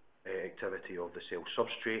activity of the cell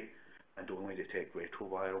substrate and only detect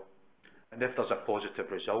retroviral. And if there's a positive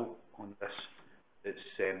result on this, it's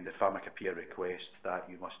the pharmacopoeia requests that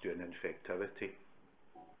you must do an infectivity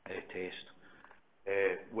test,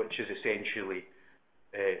 which is essentially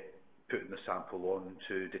putting the sample on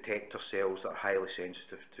to detector cells that are highly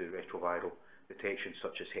sensitive to retroviral detection,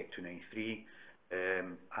 such as HEC293,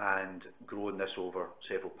 and growing this over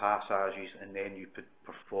several passages, and then you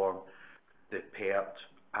perform the PERT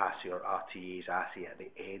assay or RTAs assay at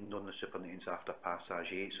the end on the supernatant after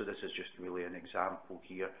passage 8. So this is just really an example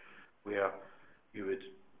here where you would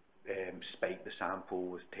spike the sample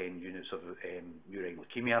with 10 units of murine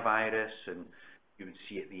leukemia virus, and you would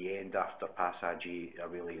see at the end after passage 8 a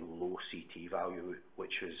really low CT value,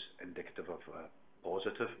 which is indicative of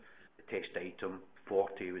positive. The test item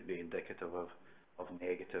 40 would be indicative of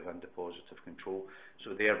negative and the positive control.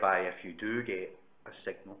 So thereby, if you do get a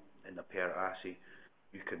signal in the PERT assay,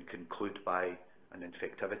 you can conclude by an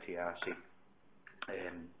infectivity assay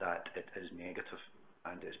that it is negative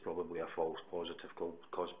and it's probably a false positive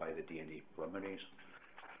caused by the DNA polymerase.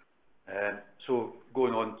 So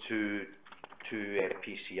going on to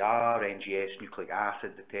PCR, NGS, nucleic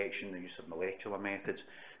acid detection, the use of molecular methods.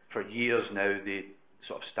 For years now, the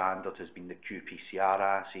sort of standard has been the qPCR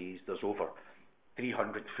assays. There's over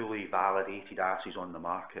 300 fully validated assays on the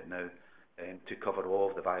market now to cover all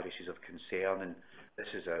of the viruses of concern, and this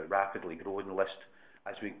is a rapidly growing list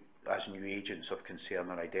as new agents of concern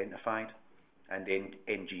are identified, and then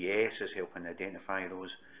NGS is helping identify those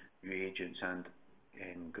new agents and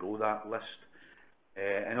grow that list.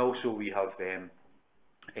 And also we have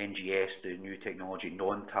NGS, the new technology,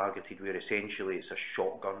 non-targeted, where essentially it's a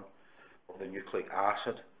shotgun of the nucleic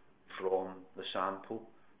acid from the sample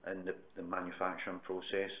in the manufacturing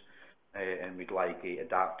process, and we'd like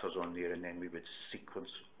adapters on there, and then we would sequence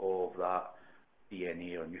all of that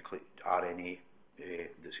DNA or nucleic RNA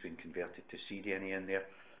that's been converted to cDNA in there.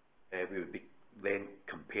 We would then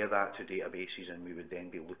compare that to databases, and we would then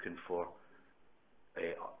be looking for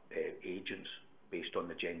agents based on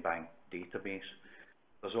the GenBank database.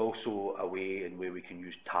 There's also a way in where we can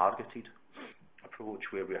use targeted approach,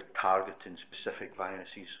 where we are targeting specific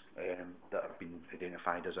viruses that have been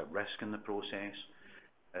identified as a risk in the process,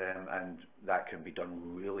 and that can be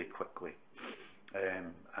done really quickly.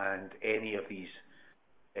 And any of these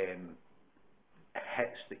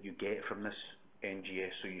hits that you get from this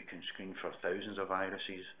NGS, so you can screen for thousands of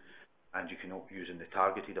viruses, and you can use in the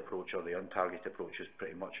targeted approach, or the untargeted approach is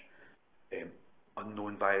pretty much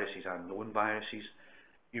unknown viruses and known viruses.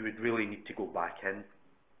 You would really need to go back in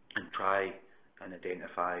and try and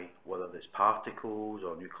identify whether there's particles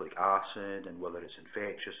or nucleic acid, and whether it's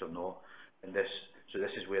infectious or not. And this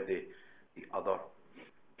is where the other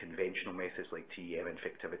conventional methods like TEM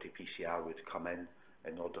infectivity PCR would come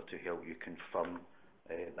in order to help you confirm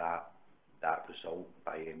that result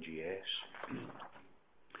by NGS.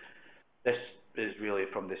 This is really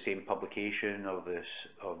from the same publication of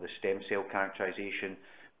the stem cell characterization,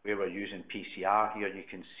 where we're using PCR here. You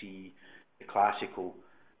can see the classical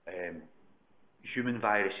human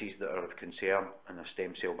viruses that are of concern in a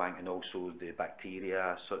stem cell bank, and also the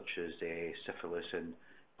bacteria such as syphilis and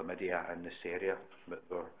chlamydia and Neisseria that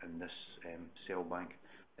were in this cell bank,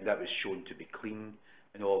 and that was shown to be clean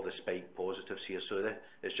in all of the spike positives here. So this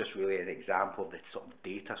is just really an example of the sort of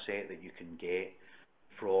data set that you can get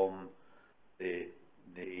from the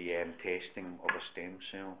testing of a stem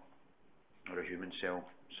cell or a human cell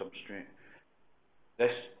substrate.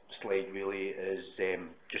 This slide really is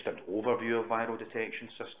just an overview of viral detection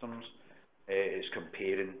systems. It's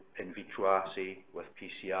comparing in vitro assay with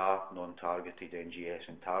PCR, non-targeted NGS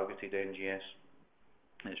and targeted NGS.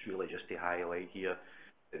 And it's really just to highlight here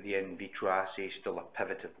that the in vitro assay is still a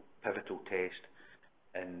pivotal test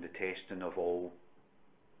in the testing of all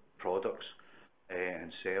products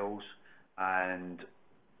and cells, and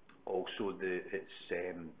also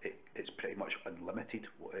it's pretty much unlimited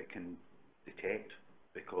what it can detect,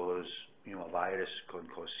 because a virus can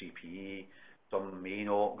cause CPE. Some may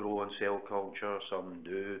not grow in cell culture, some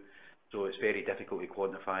do. So it's very difficult to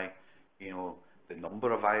quantify, the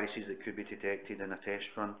number of viruses that could be detected in a test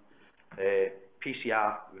run.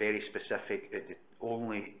 PCR, very specific,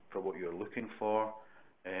 only for what you're looking for.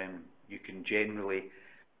 You can generally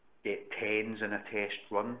get tens in a test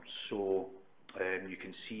run, so you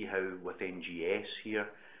can see how with NGS here,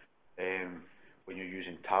 when you're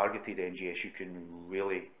using targeted NGS, you can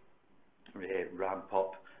really ramp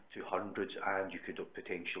up to hundreds, and you could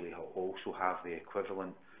potentially also have the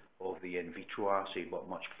equivalent of the in vitro assay, but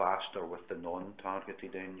much faster with the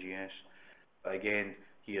non-targeted NGS. But again,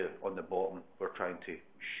 here on the bottom, we're trying to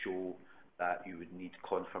show that you would need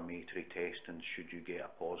confirmatory testing should you get a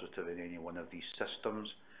positive in any one of these systems,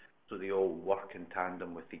 so they all work in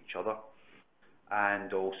tandem with each other,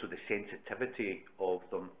 and also the sensitivity of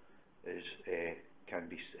them is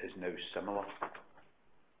now similar.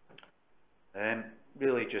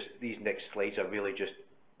 Really, just these next slides are really just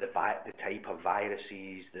the type of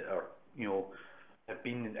viruses that are have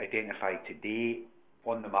been identified to date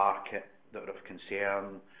on the market that are of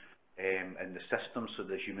concern in the system. So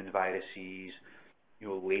the human viruses,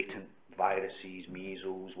 latent viruses,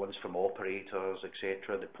 measles, ones from operators,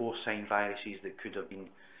 etc. The porcine viruses that could have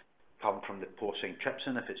come from the porcine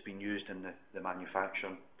trypsin if it's been used in the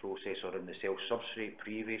manufacturing process or in the cell substrate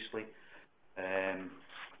previously, and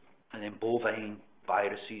then bovine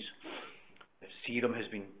viruses. Serum has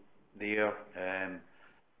been there,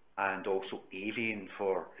 and also avian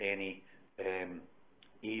for any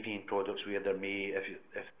avian products where there may,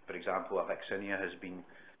 if for example a vaccinia has been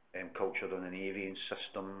cultured on an avian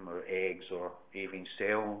system, or eggs or avian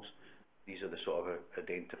cells. These are the sort of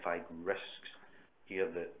identified risks here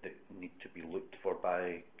that need to be looked for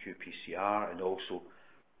by qPCR, and also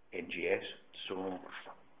NGS. So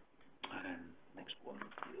next one,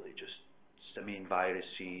 really just simian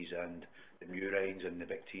viruses and the murines and the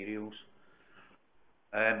bacterials.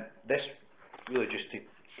 This really, just to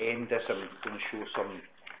end this, I'm going to show some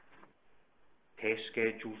test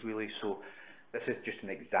schedules really. So this is just an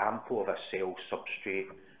example of a cell substrate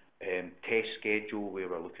test schedule where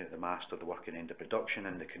we're looking at the master, the working end of production,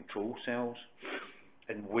 and the control cells,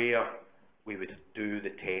 and where we would do the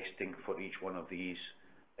testing for each one of these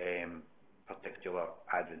particular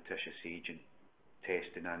adventitious agent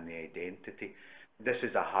testing and the identity. This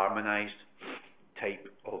is a harmonized type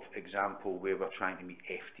of example where we're trying to meet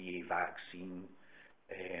FDA vaccine,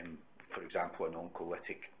 for example, an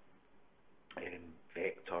oncolytic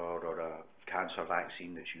vector or a cancer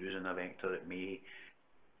vaccine that's using a vector that may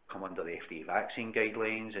come under the FDA vaccine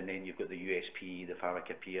guidelines, and then you've got the USP, the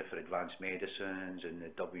Pharmacopoeia for Advanced Medicines, and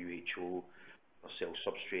the WHO for cell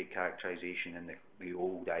substrate characterization, and the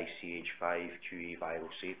old ICH5 QA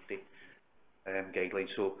Biosafety guidelines.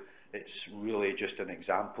 So it's really just an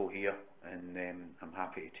example here, and I'm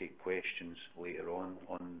happy to take questions later on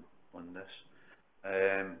this.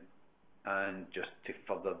 And just to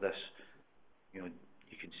further this, you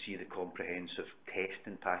can see the comprehensive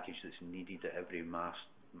testing package that's needed at every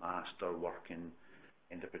master working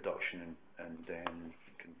in the production and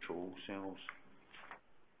control cells.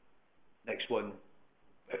 Next one,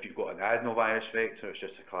 if you've got an adenovirus vector, it's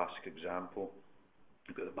just a classic example.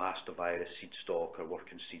 You've got the master virus seed stock or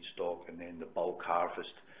working seed stock, and then the bulk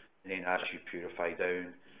harvest, and then as you purify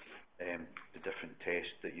down, the different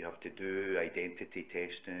tests that you have to do, identity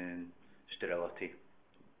testing, sterility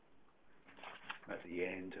at the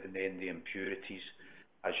end, and then the impurities.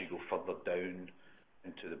 As you go further down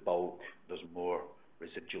into the bulk, there's more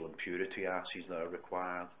residual impurity assays that are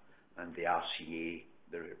required, and the RCA,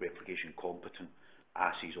 the replication competent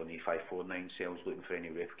assays on A549 cells looking for any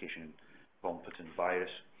replication competent virus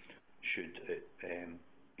should it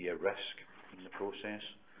be a risk in the process.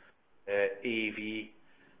 AAV,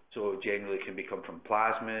 so generally it can come from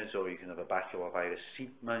plasmids, or you can have a baculovirus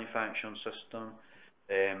seed manufacturing system.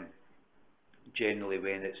 Generally,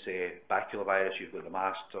 when it's a baculovirus, you've got the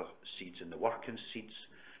master seeds and the working seeds.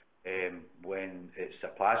 When it's a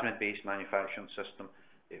plasmid-based manufacturing system,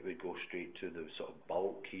 it would go straight to the sort of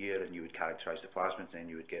bulk here, and you would characterize the plasmids, and then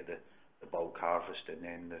you would get the bulk harvest, and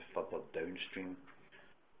then the further downstream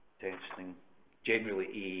testing. Generally,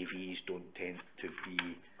 AAVs don't tend to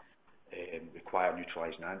be require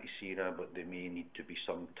neutralizing antisera, but they may need to be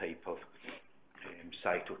some type of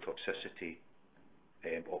cytotoxicity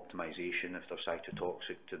optimization if they're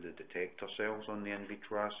cytotoxic to the detector cells on the in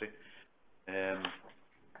vitro assay. Next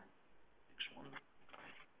one.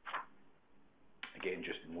 Again,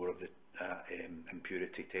 just more of the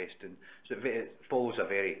impurity testing. So it follows a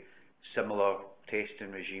very similar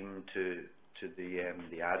testing regime to the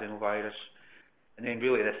adenovirus. And then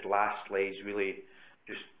really this last slide is really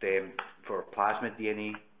just for plasmid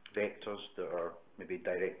DNA vectors that are maybe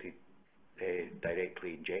directly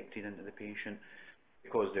injected into the patient.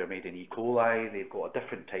 Because they're made in E. coli, they've got a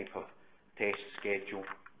different type of test schedule,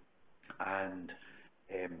 and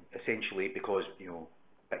essentially because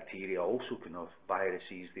bacteria also can have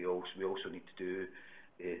viruses, we also need to do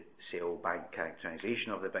the cell bank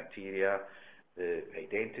characterization of the bacteria, the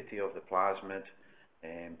identity of the plasmid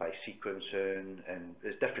by sequencing, and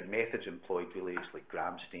there's different methods employed really. It's like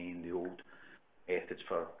gram stain, the old methods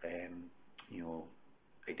for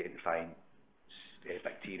identifying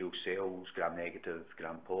bacterial cells, gram negative,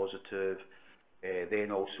 gram positive.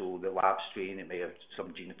 Then also the lab strain, it may have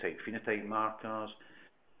some genotype phenotype markers.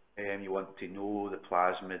 You want to know the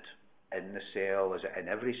plasmid in the cell. Is it in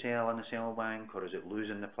every cell in the cell bank, or is it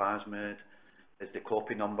losing the plasmid? Is the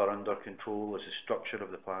copy number under control? Is the structure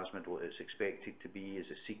of the plasmid what it's expected to be? Is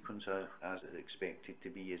the sequence as it's expected to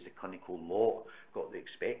be? Is the clinical lot got the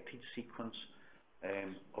expected sequence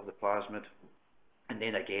of the plasmid? And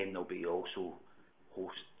then again, there'll be also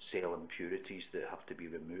host cell impurities that have to be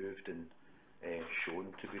removed and shown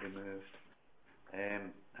to be removed.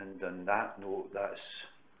 And on that note, that's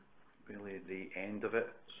really the end of it.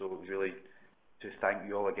 So it was really to thank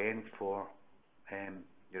you all again for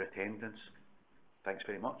your attendance. Thanks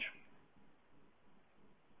very much.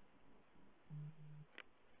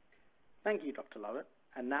 Thank you, Dr. Lovatt.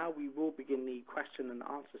 And now we will begin the question and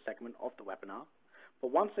answer segment of the webinar.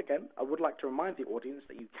 But once again, I would like to remind the audience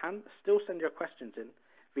that you can still send your questions in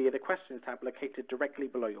via the questions tab located directly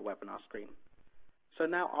below your webinar screen. So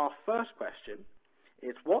now our first question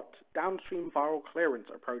is, what downstream viral clearance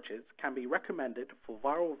approaches can be recommended for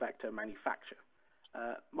viral vector manufacture?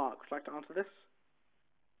 Mark, would you like to answer this?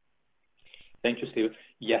 Thank you, Steve.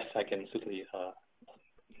 Yes, I can certainly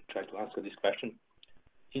try to answer this question.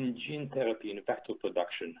 In gene therapy and vector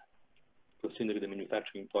production, considering the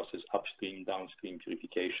manufacturing process upstream, downstream,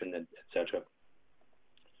 purification, and etc.,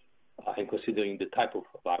 and considering the type of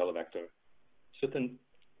viral vector, certain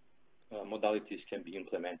modalities can be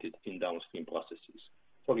implemented in downstream processes.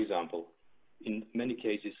 For example, in many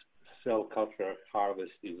cases, cell culture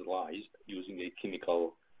harvest is lysed using a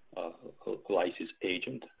chemical lysis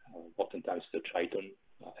agent, oftentimes the Triton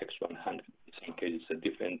X100. In some cases, a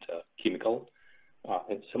different chemical.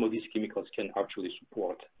 And some of these chemicals can actually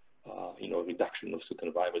support reduction of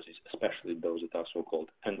certain viruses, especially those that are so-called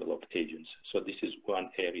enveloped agents. So this is one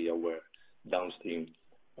area where downstream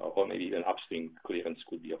or maybe even upstream clearance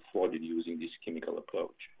could be afforded using this chemical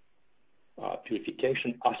approach.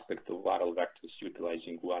 Purification aspect of viral vectors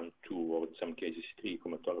utilizing 1, 2, or in some cases 3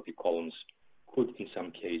 chromatography columns could in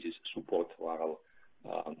some cases support viral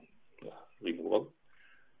removal.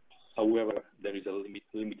 However, there is a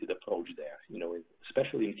limited approach there,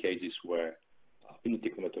 especially in cases where affinity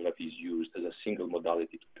chromatography is used as a single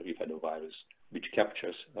modality to purify the virus, which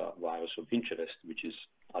captures virus of interest, which is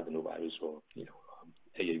adenovirus or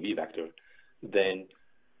AAV vector, then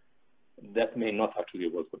that may not actually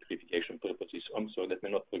work for purification purposes. So that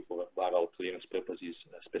may not work for viral clearance purposes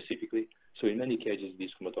specifically. So in many cases,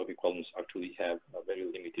 these chromatography columns actually have very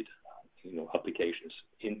limited, applications.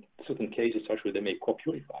 In certain cases, actually, they may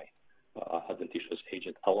co-purify adventitious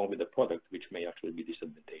agent along with the product, which may actually be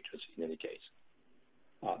disadvantageous in any case.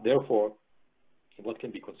 Therefore, what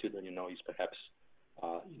can be considered, is perhaps,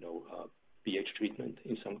 pH treatment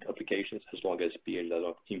in some applications, as long as pH does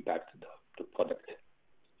not impact the product,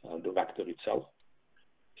 the vector itself.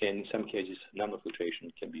 And in some cases,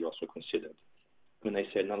 nanofiltration can be also considered. When I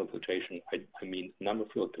say nanofiltration, I mean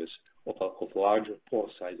nanofilters of larger pore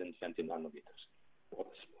size than 20 nanometers,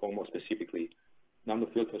 or more specifically,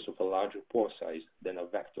 nanofilters of a larger pore size than a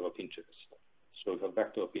vector of interest. So if a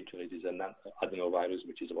vector of interest is an adenovirus,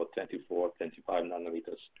 which is about 24, 25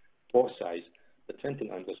 nanometers pore size, the 20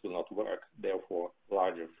 nanometers will not work. Therefore,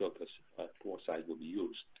 larger filters pore size will be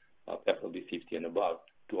used, preferably 50 and above,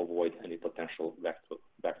 to avoid any potential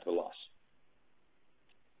vector loss.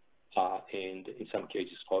 And in some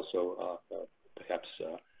cases also, perhaps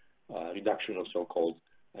reduction of so-called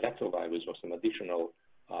retrovirus or some additional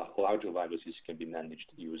larger viruses can be managed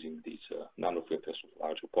using these nanofilters of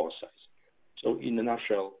larger pore size. So in a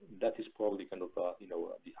nutshell, that is probably kind of,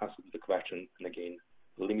 the answer to the question, and again,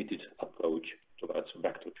 limited approach towards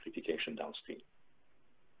vector purification downstream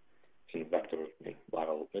and vector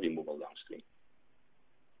viral removal downstream.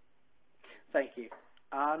 Thank you.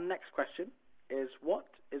 Our next question is, what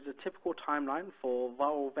is the typical timeline for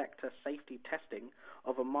viral vector safety testing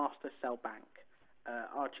of a master cell bank?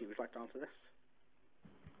 Archie, would you like to answer this?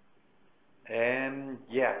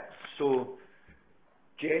 Yeah, so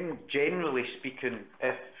generally speaking,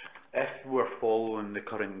 if we're following the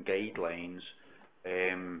current guidelines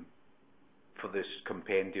for this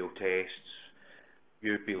compendial tests,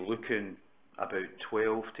 you'd be looking about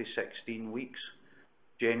 12 to 16 weeks.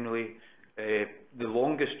 Generally, the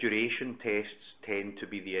longest duration tests tend to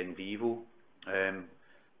be the in vivo,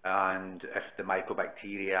 and if the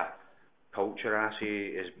mycobacteria culture assay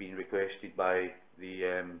is being requested by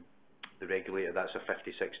the regulator, that's a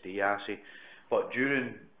 56-day assay. But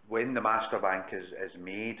when the master bank is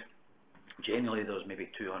made, generally there's maybe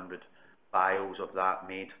 200 vials of that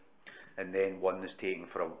made, and then one is taken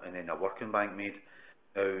and then a working bank made.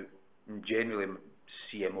 Now, generally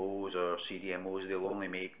CMOs or CDMOs, they'll only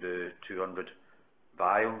make the 200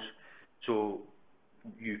 vials. So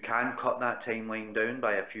you can cut that timeline down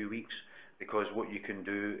by a few weeks, because what you can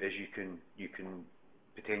do is you can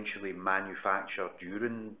potentially manufacture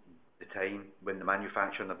during the time when the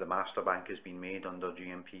manufacturing of the master bank has been made under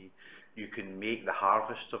GMP. You can make the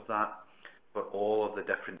harvest of that for all of the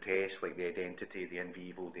different tests, like the identity, the in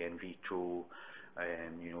vivo, the in vitro,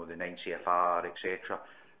 the 9CFR, etc.,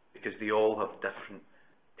 because they all have different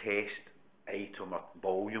test item or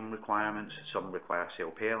volume requirements. Some require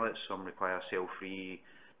cell pellets, some require cell-free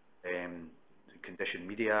conditioned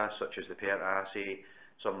media, such as the PERT assay.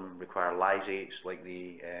 Some require lysates, like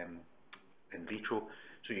the in vitro.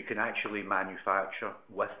 So you can actually manufacture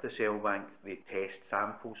with the cell bank the test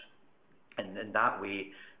samples, and in that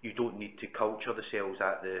way you don't need to culture the cells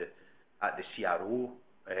at the CRO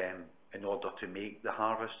in order to make the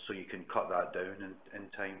harvest. So you can cut that down in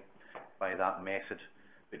time by that method.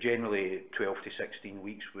 But generally 12 to 16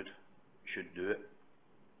 weeks should do it.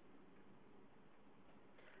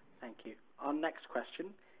 Thank you. Our next question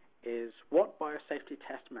is, what biosafety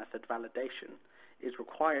test method validation is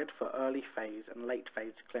required for early phase and late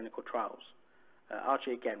phase clinical trials?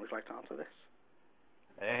 Archie, again, would you like to answer this?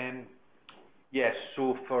 Yes,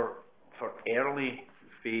 so for early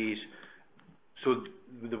phase, so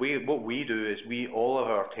what we do is all of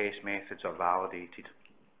our test methods are validated,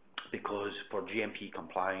 because for GMP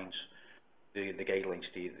compliance, the guidelines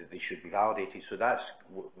state that they should be validated. So that's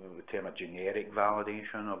what we would term a generic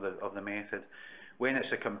validation of the method. When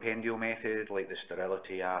it's a compendial method, like the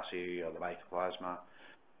sterility assay or the mycoplasma,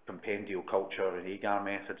 compendial culture and agar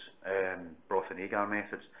methods, broth and agar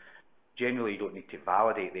methods, generally you don't need to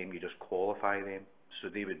validate them, you just qualify them. So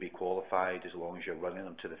they would be qualified as long as you're running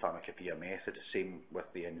them to the pharmacopoeia method. Same with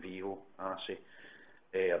the in vivo assay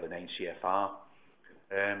or the 9CFR.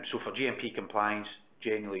 So for GMP compliance,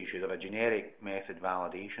 generally you should have a generic method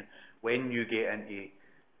validation. When you get into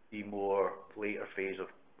the more later phase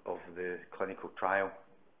of the clinical trial,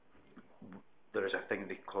 there is a thing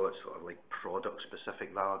they call it sort of like product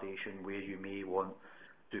specific validation, where you may want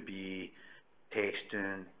to be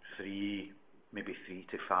testing maybe 3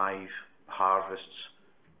 to 5 harvests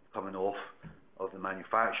coming off of the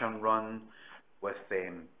manufacturing run with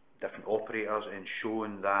different operators, and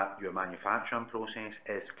showing that your manufacturing process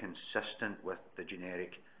is consistent with the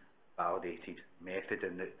generic validated method,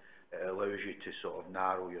 and it allows you to sort of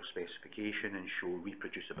narrow your specification and show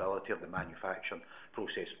reproducibility of the manufacturing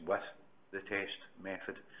process with the test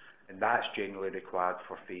method, and that's generally required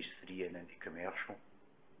for phase 3 and into commercial.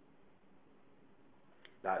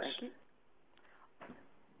 Thank you.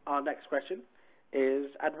 Our next question is,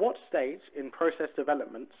 at what stage in process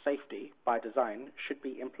development safety by design should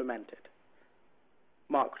be implemented?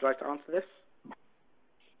 Mark, would you like to answer this?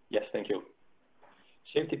 Yes, thank you.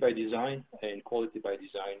 Safety by design and quality by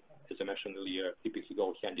design, as I mentioned earlier, typically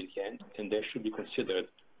go hand in hand, and they should be considered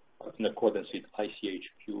in accordance with ICH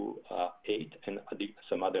Q8 and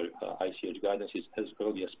some other ICH guidances as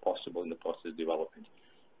early as possible in the process development.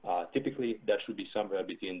 Typically, that should be somewhere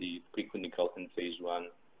between the preclinical and phase 1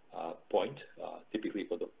 point. Typically,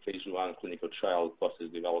 for the phase 1 clinical trial, process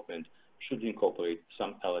development should incorporate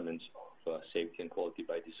some elements of safety and quality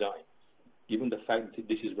by design. Given the fact that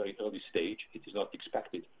this is very early stage, it is not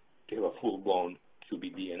expected to have a full-blown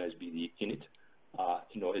QBD and SBD in it.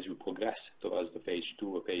 As we progress towards the phase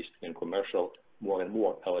 2 or phase 3 and commercial, more and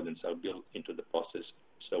more elements are built into the process,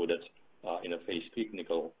 so that in a phase 3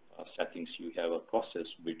 clinical settings, you have a process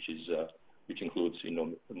which includes,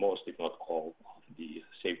 most, if not all, of the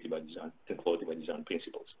safety by design and quality by design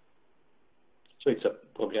principles. So it's a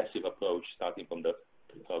progressive approach, starting from the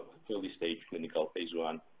early stage clinical phase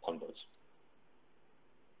 1 onwards.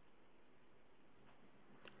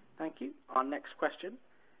 Thank you. Our next question.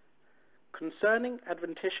 Concerning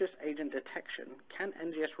adventitious agent detection, can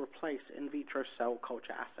NGS replace in vitro cell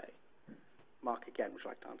culture assay? Mark, again, would you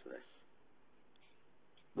like to answer this?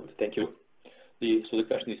 Good, thank you. So the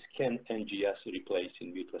question is, can NGS replace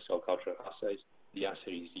in vitro cell culture assays? The answer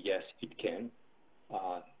is yes, it can.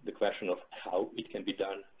 The question of how it can be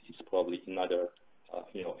done is probably another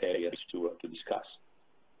areas to discuss.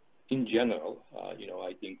 In general,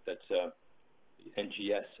 I think that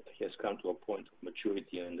NGS has come to a point of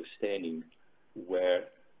maturity and understanding where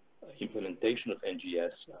implementation of NGS,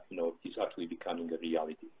 is actually becoming a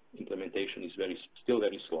reality. Implementation is still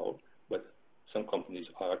very slow, but some companies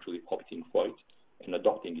are actually opting for it and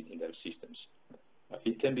adopting it in their systems.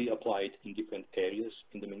 It can be applied in different areas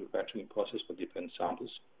in the manufacturing process for different samples.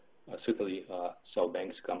 Certainly, cell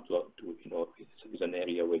banks come to is an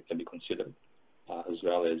area where it can be considered, as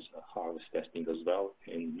well as harvest testing as well,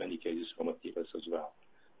 in many cases for materials as well.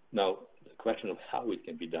 Now, the question of how it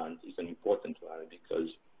can be done is an important one, because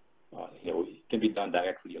it can be done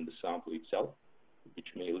directly on the sample itself, which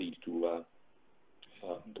may lead to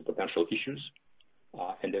potential issues.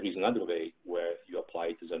 And there is another way where you apply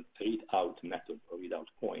it as a readout method or readout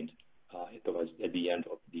point at the end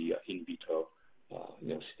of the in vitro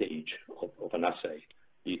stage of an assay,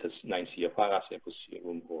 be it a 9CFR assay for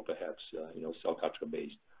serum, or perhaps cell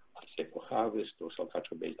culture-based assay for harvest, or cell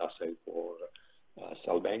culture-based assay for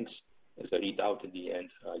cell banks. As a readout at the end,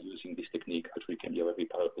 using this technique actually can be a very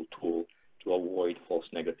powerful tool to avoid false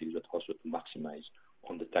negatives, but also to maximize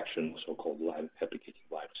on detection of so-called live replicating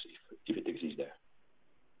virus if it exists there.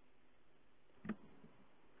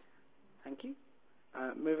 Thank you.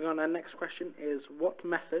 Moving on, our next question is, what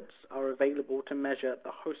methods are available to measure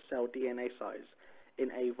the host cell DNA size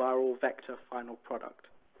in a viral vector final product?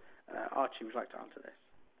 Archie, would you like to answer this?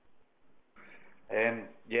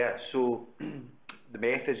 Yeah, so the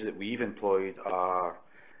methods that we've employed are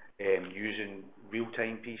using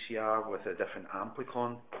real-time PCR with a different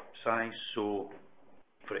amplicon size. So,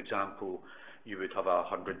 for example, you would have a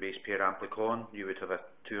 100 base pair amplicon, you would have a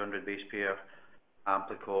 200 base pair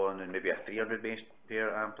amplicon and maybe a 300 base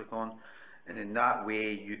pair amplicon, and in that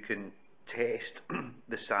way you can test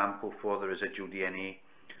the sample for the residual DNA,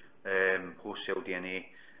 host cell DNA,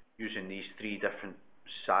 using these 3 different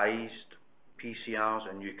sized PCRs,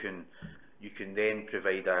 and you can then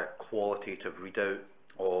provide a qualitative readout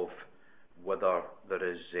of whether there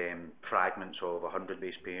is fragments of 100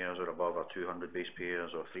 base pairs or above, or 200 base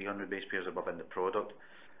pairs or 300 base pairs above in the product.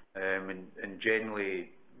 And generally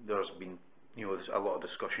there's been, there's a lot of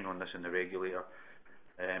discussion on this in the regulator,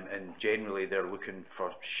 and generally they're looking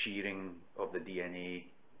for shearing of the DNA,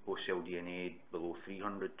 host cell DNA, below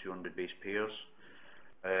 300, 200 base pairs.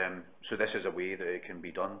 So this is a way that it can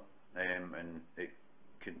be done, and it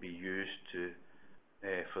could be used to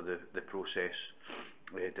for the process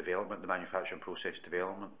development, the manufacturing process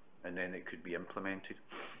development, and then it could be implemented.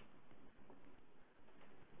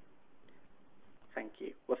 Thank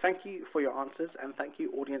you. Well, thank you for your answers, and thank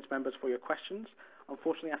you, audience members, for your questions.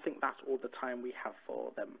 Unfortunately, I think that's all the time we have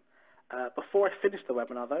for them. Before I finish the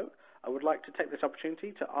webinar, though, I would like to take this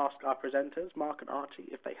opportunity to ask our presenters, Mark and Archie,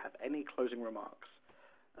 if they have any closing remarks.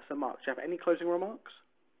 So, Mark, do you have any closing remarks?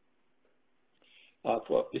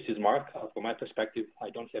 This is Mark. From my perspective, I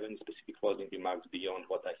don't have any specific closing remarks beyond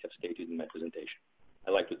what I have stated in my presentation.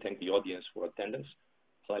 I'd like to thank the audience for attendance.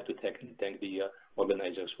 I'd like to thank the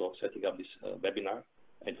organizers for setting up this webinar.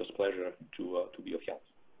 It was a pleasure to be of help.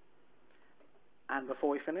 And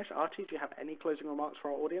before we finish, Archie, do you have any closing remarks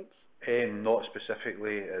for our audience? Not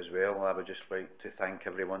specifically as well. I would just like to thank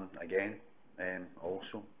everyone again.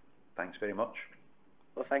 Also, thanks very much.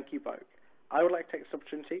 Well, thank you both. I would like to take this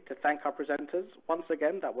opportunity to thank our presenters. Once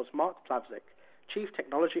again, that was Mark Plavsic, Chief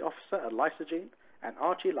Technology Officer at Lysogene, and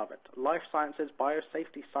Archie Lovatt, Life Sciences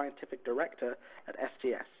Biosafety Scientific Director at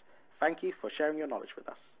SGS. Thank you for sharing your knowledge with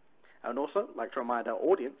us. I would also like to remind our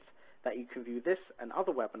audience that you can view this and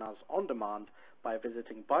other webinars on demand by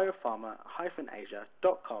visiting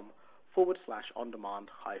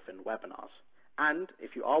biopharma-asia.com/on-demand-webinars. And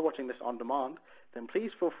if you are watching this on demand, then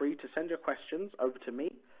please feel free to send your questions over to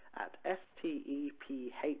me at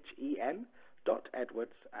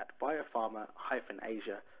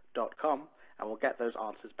stephen.edwards@biopharma-asia.com, and we'll get those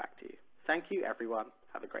answers back to you. Thank you, everyone.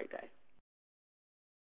 Have a great day.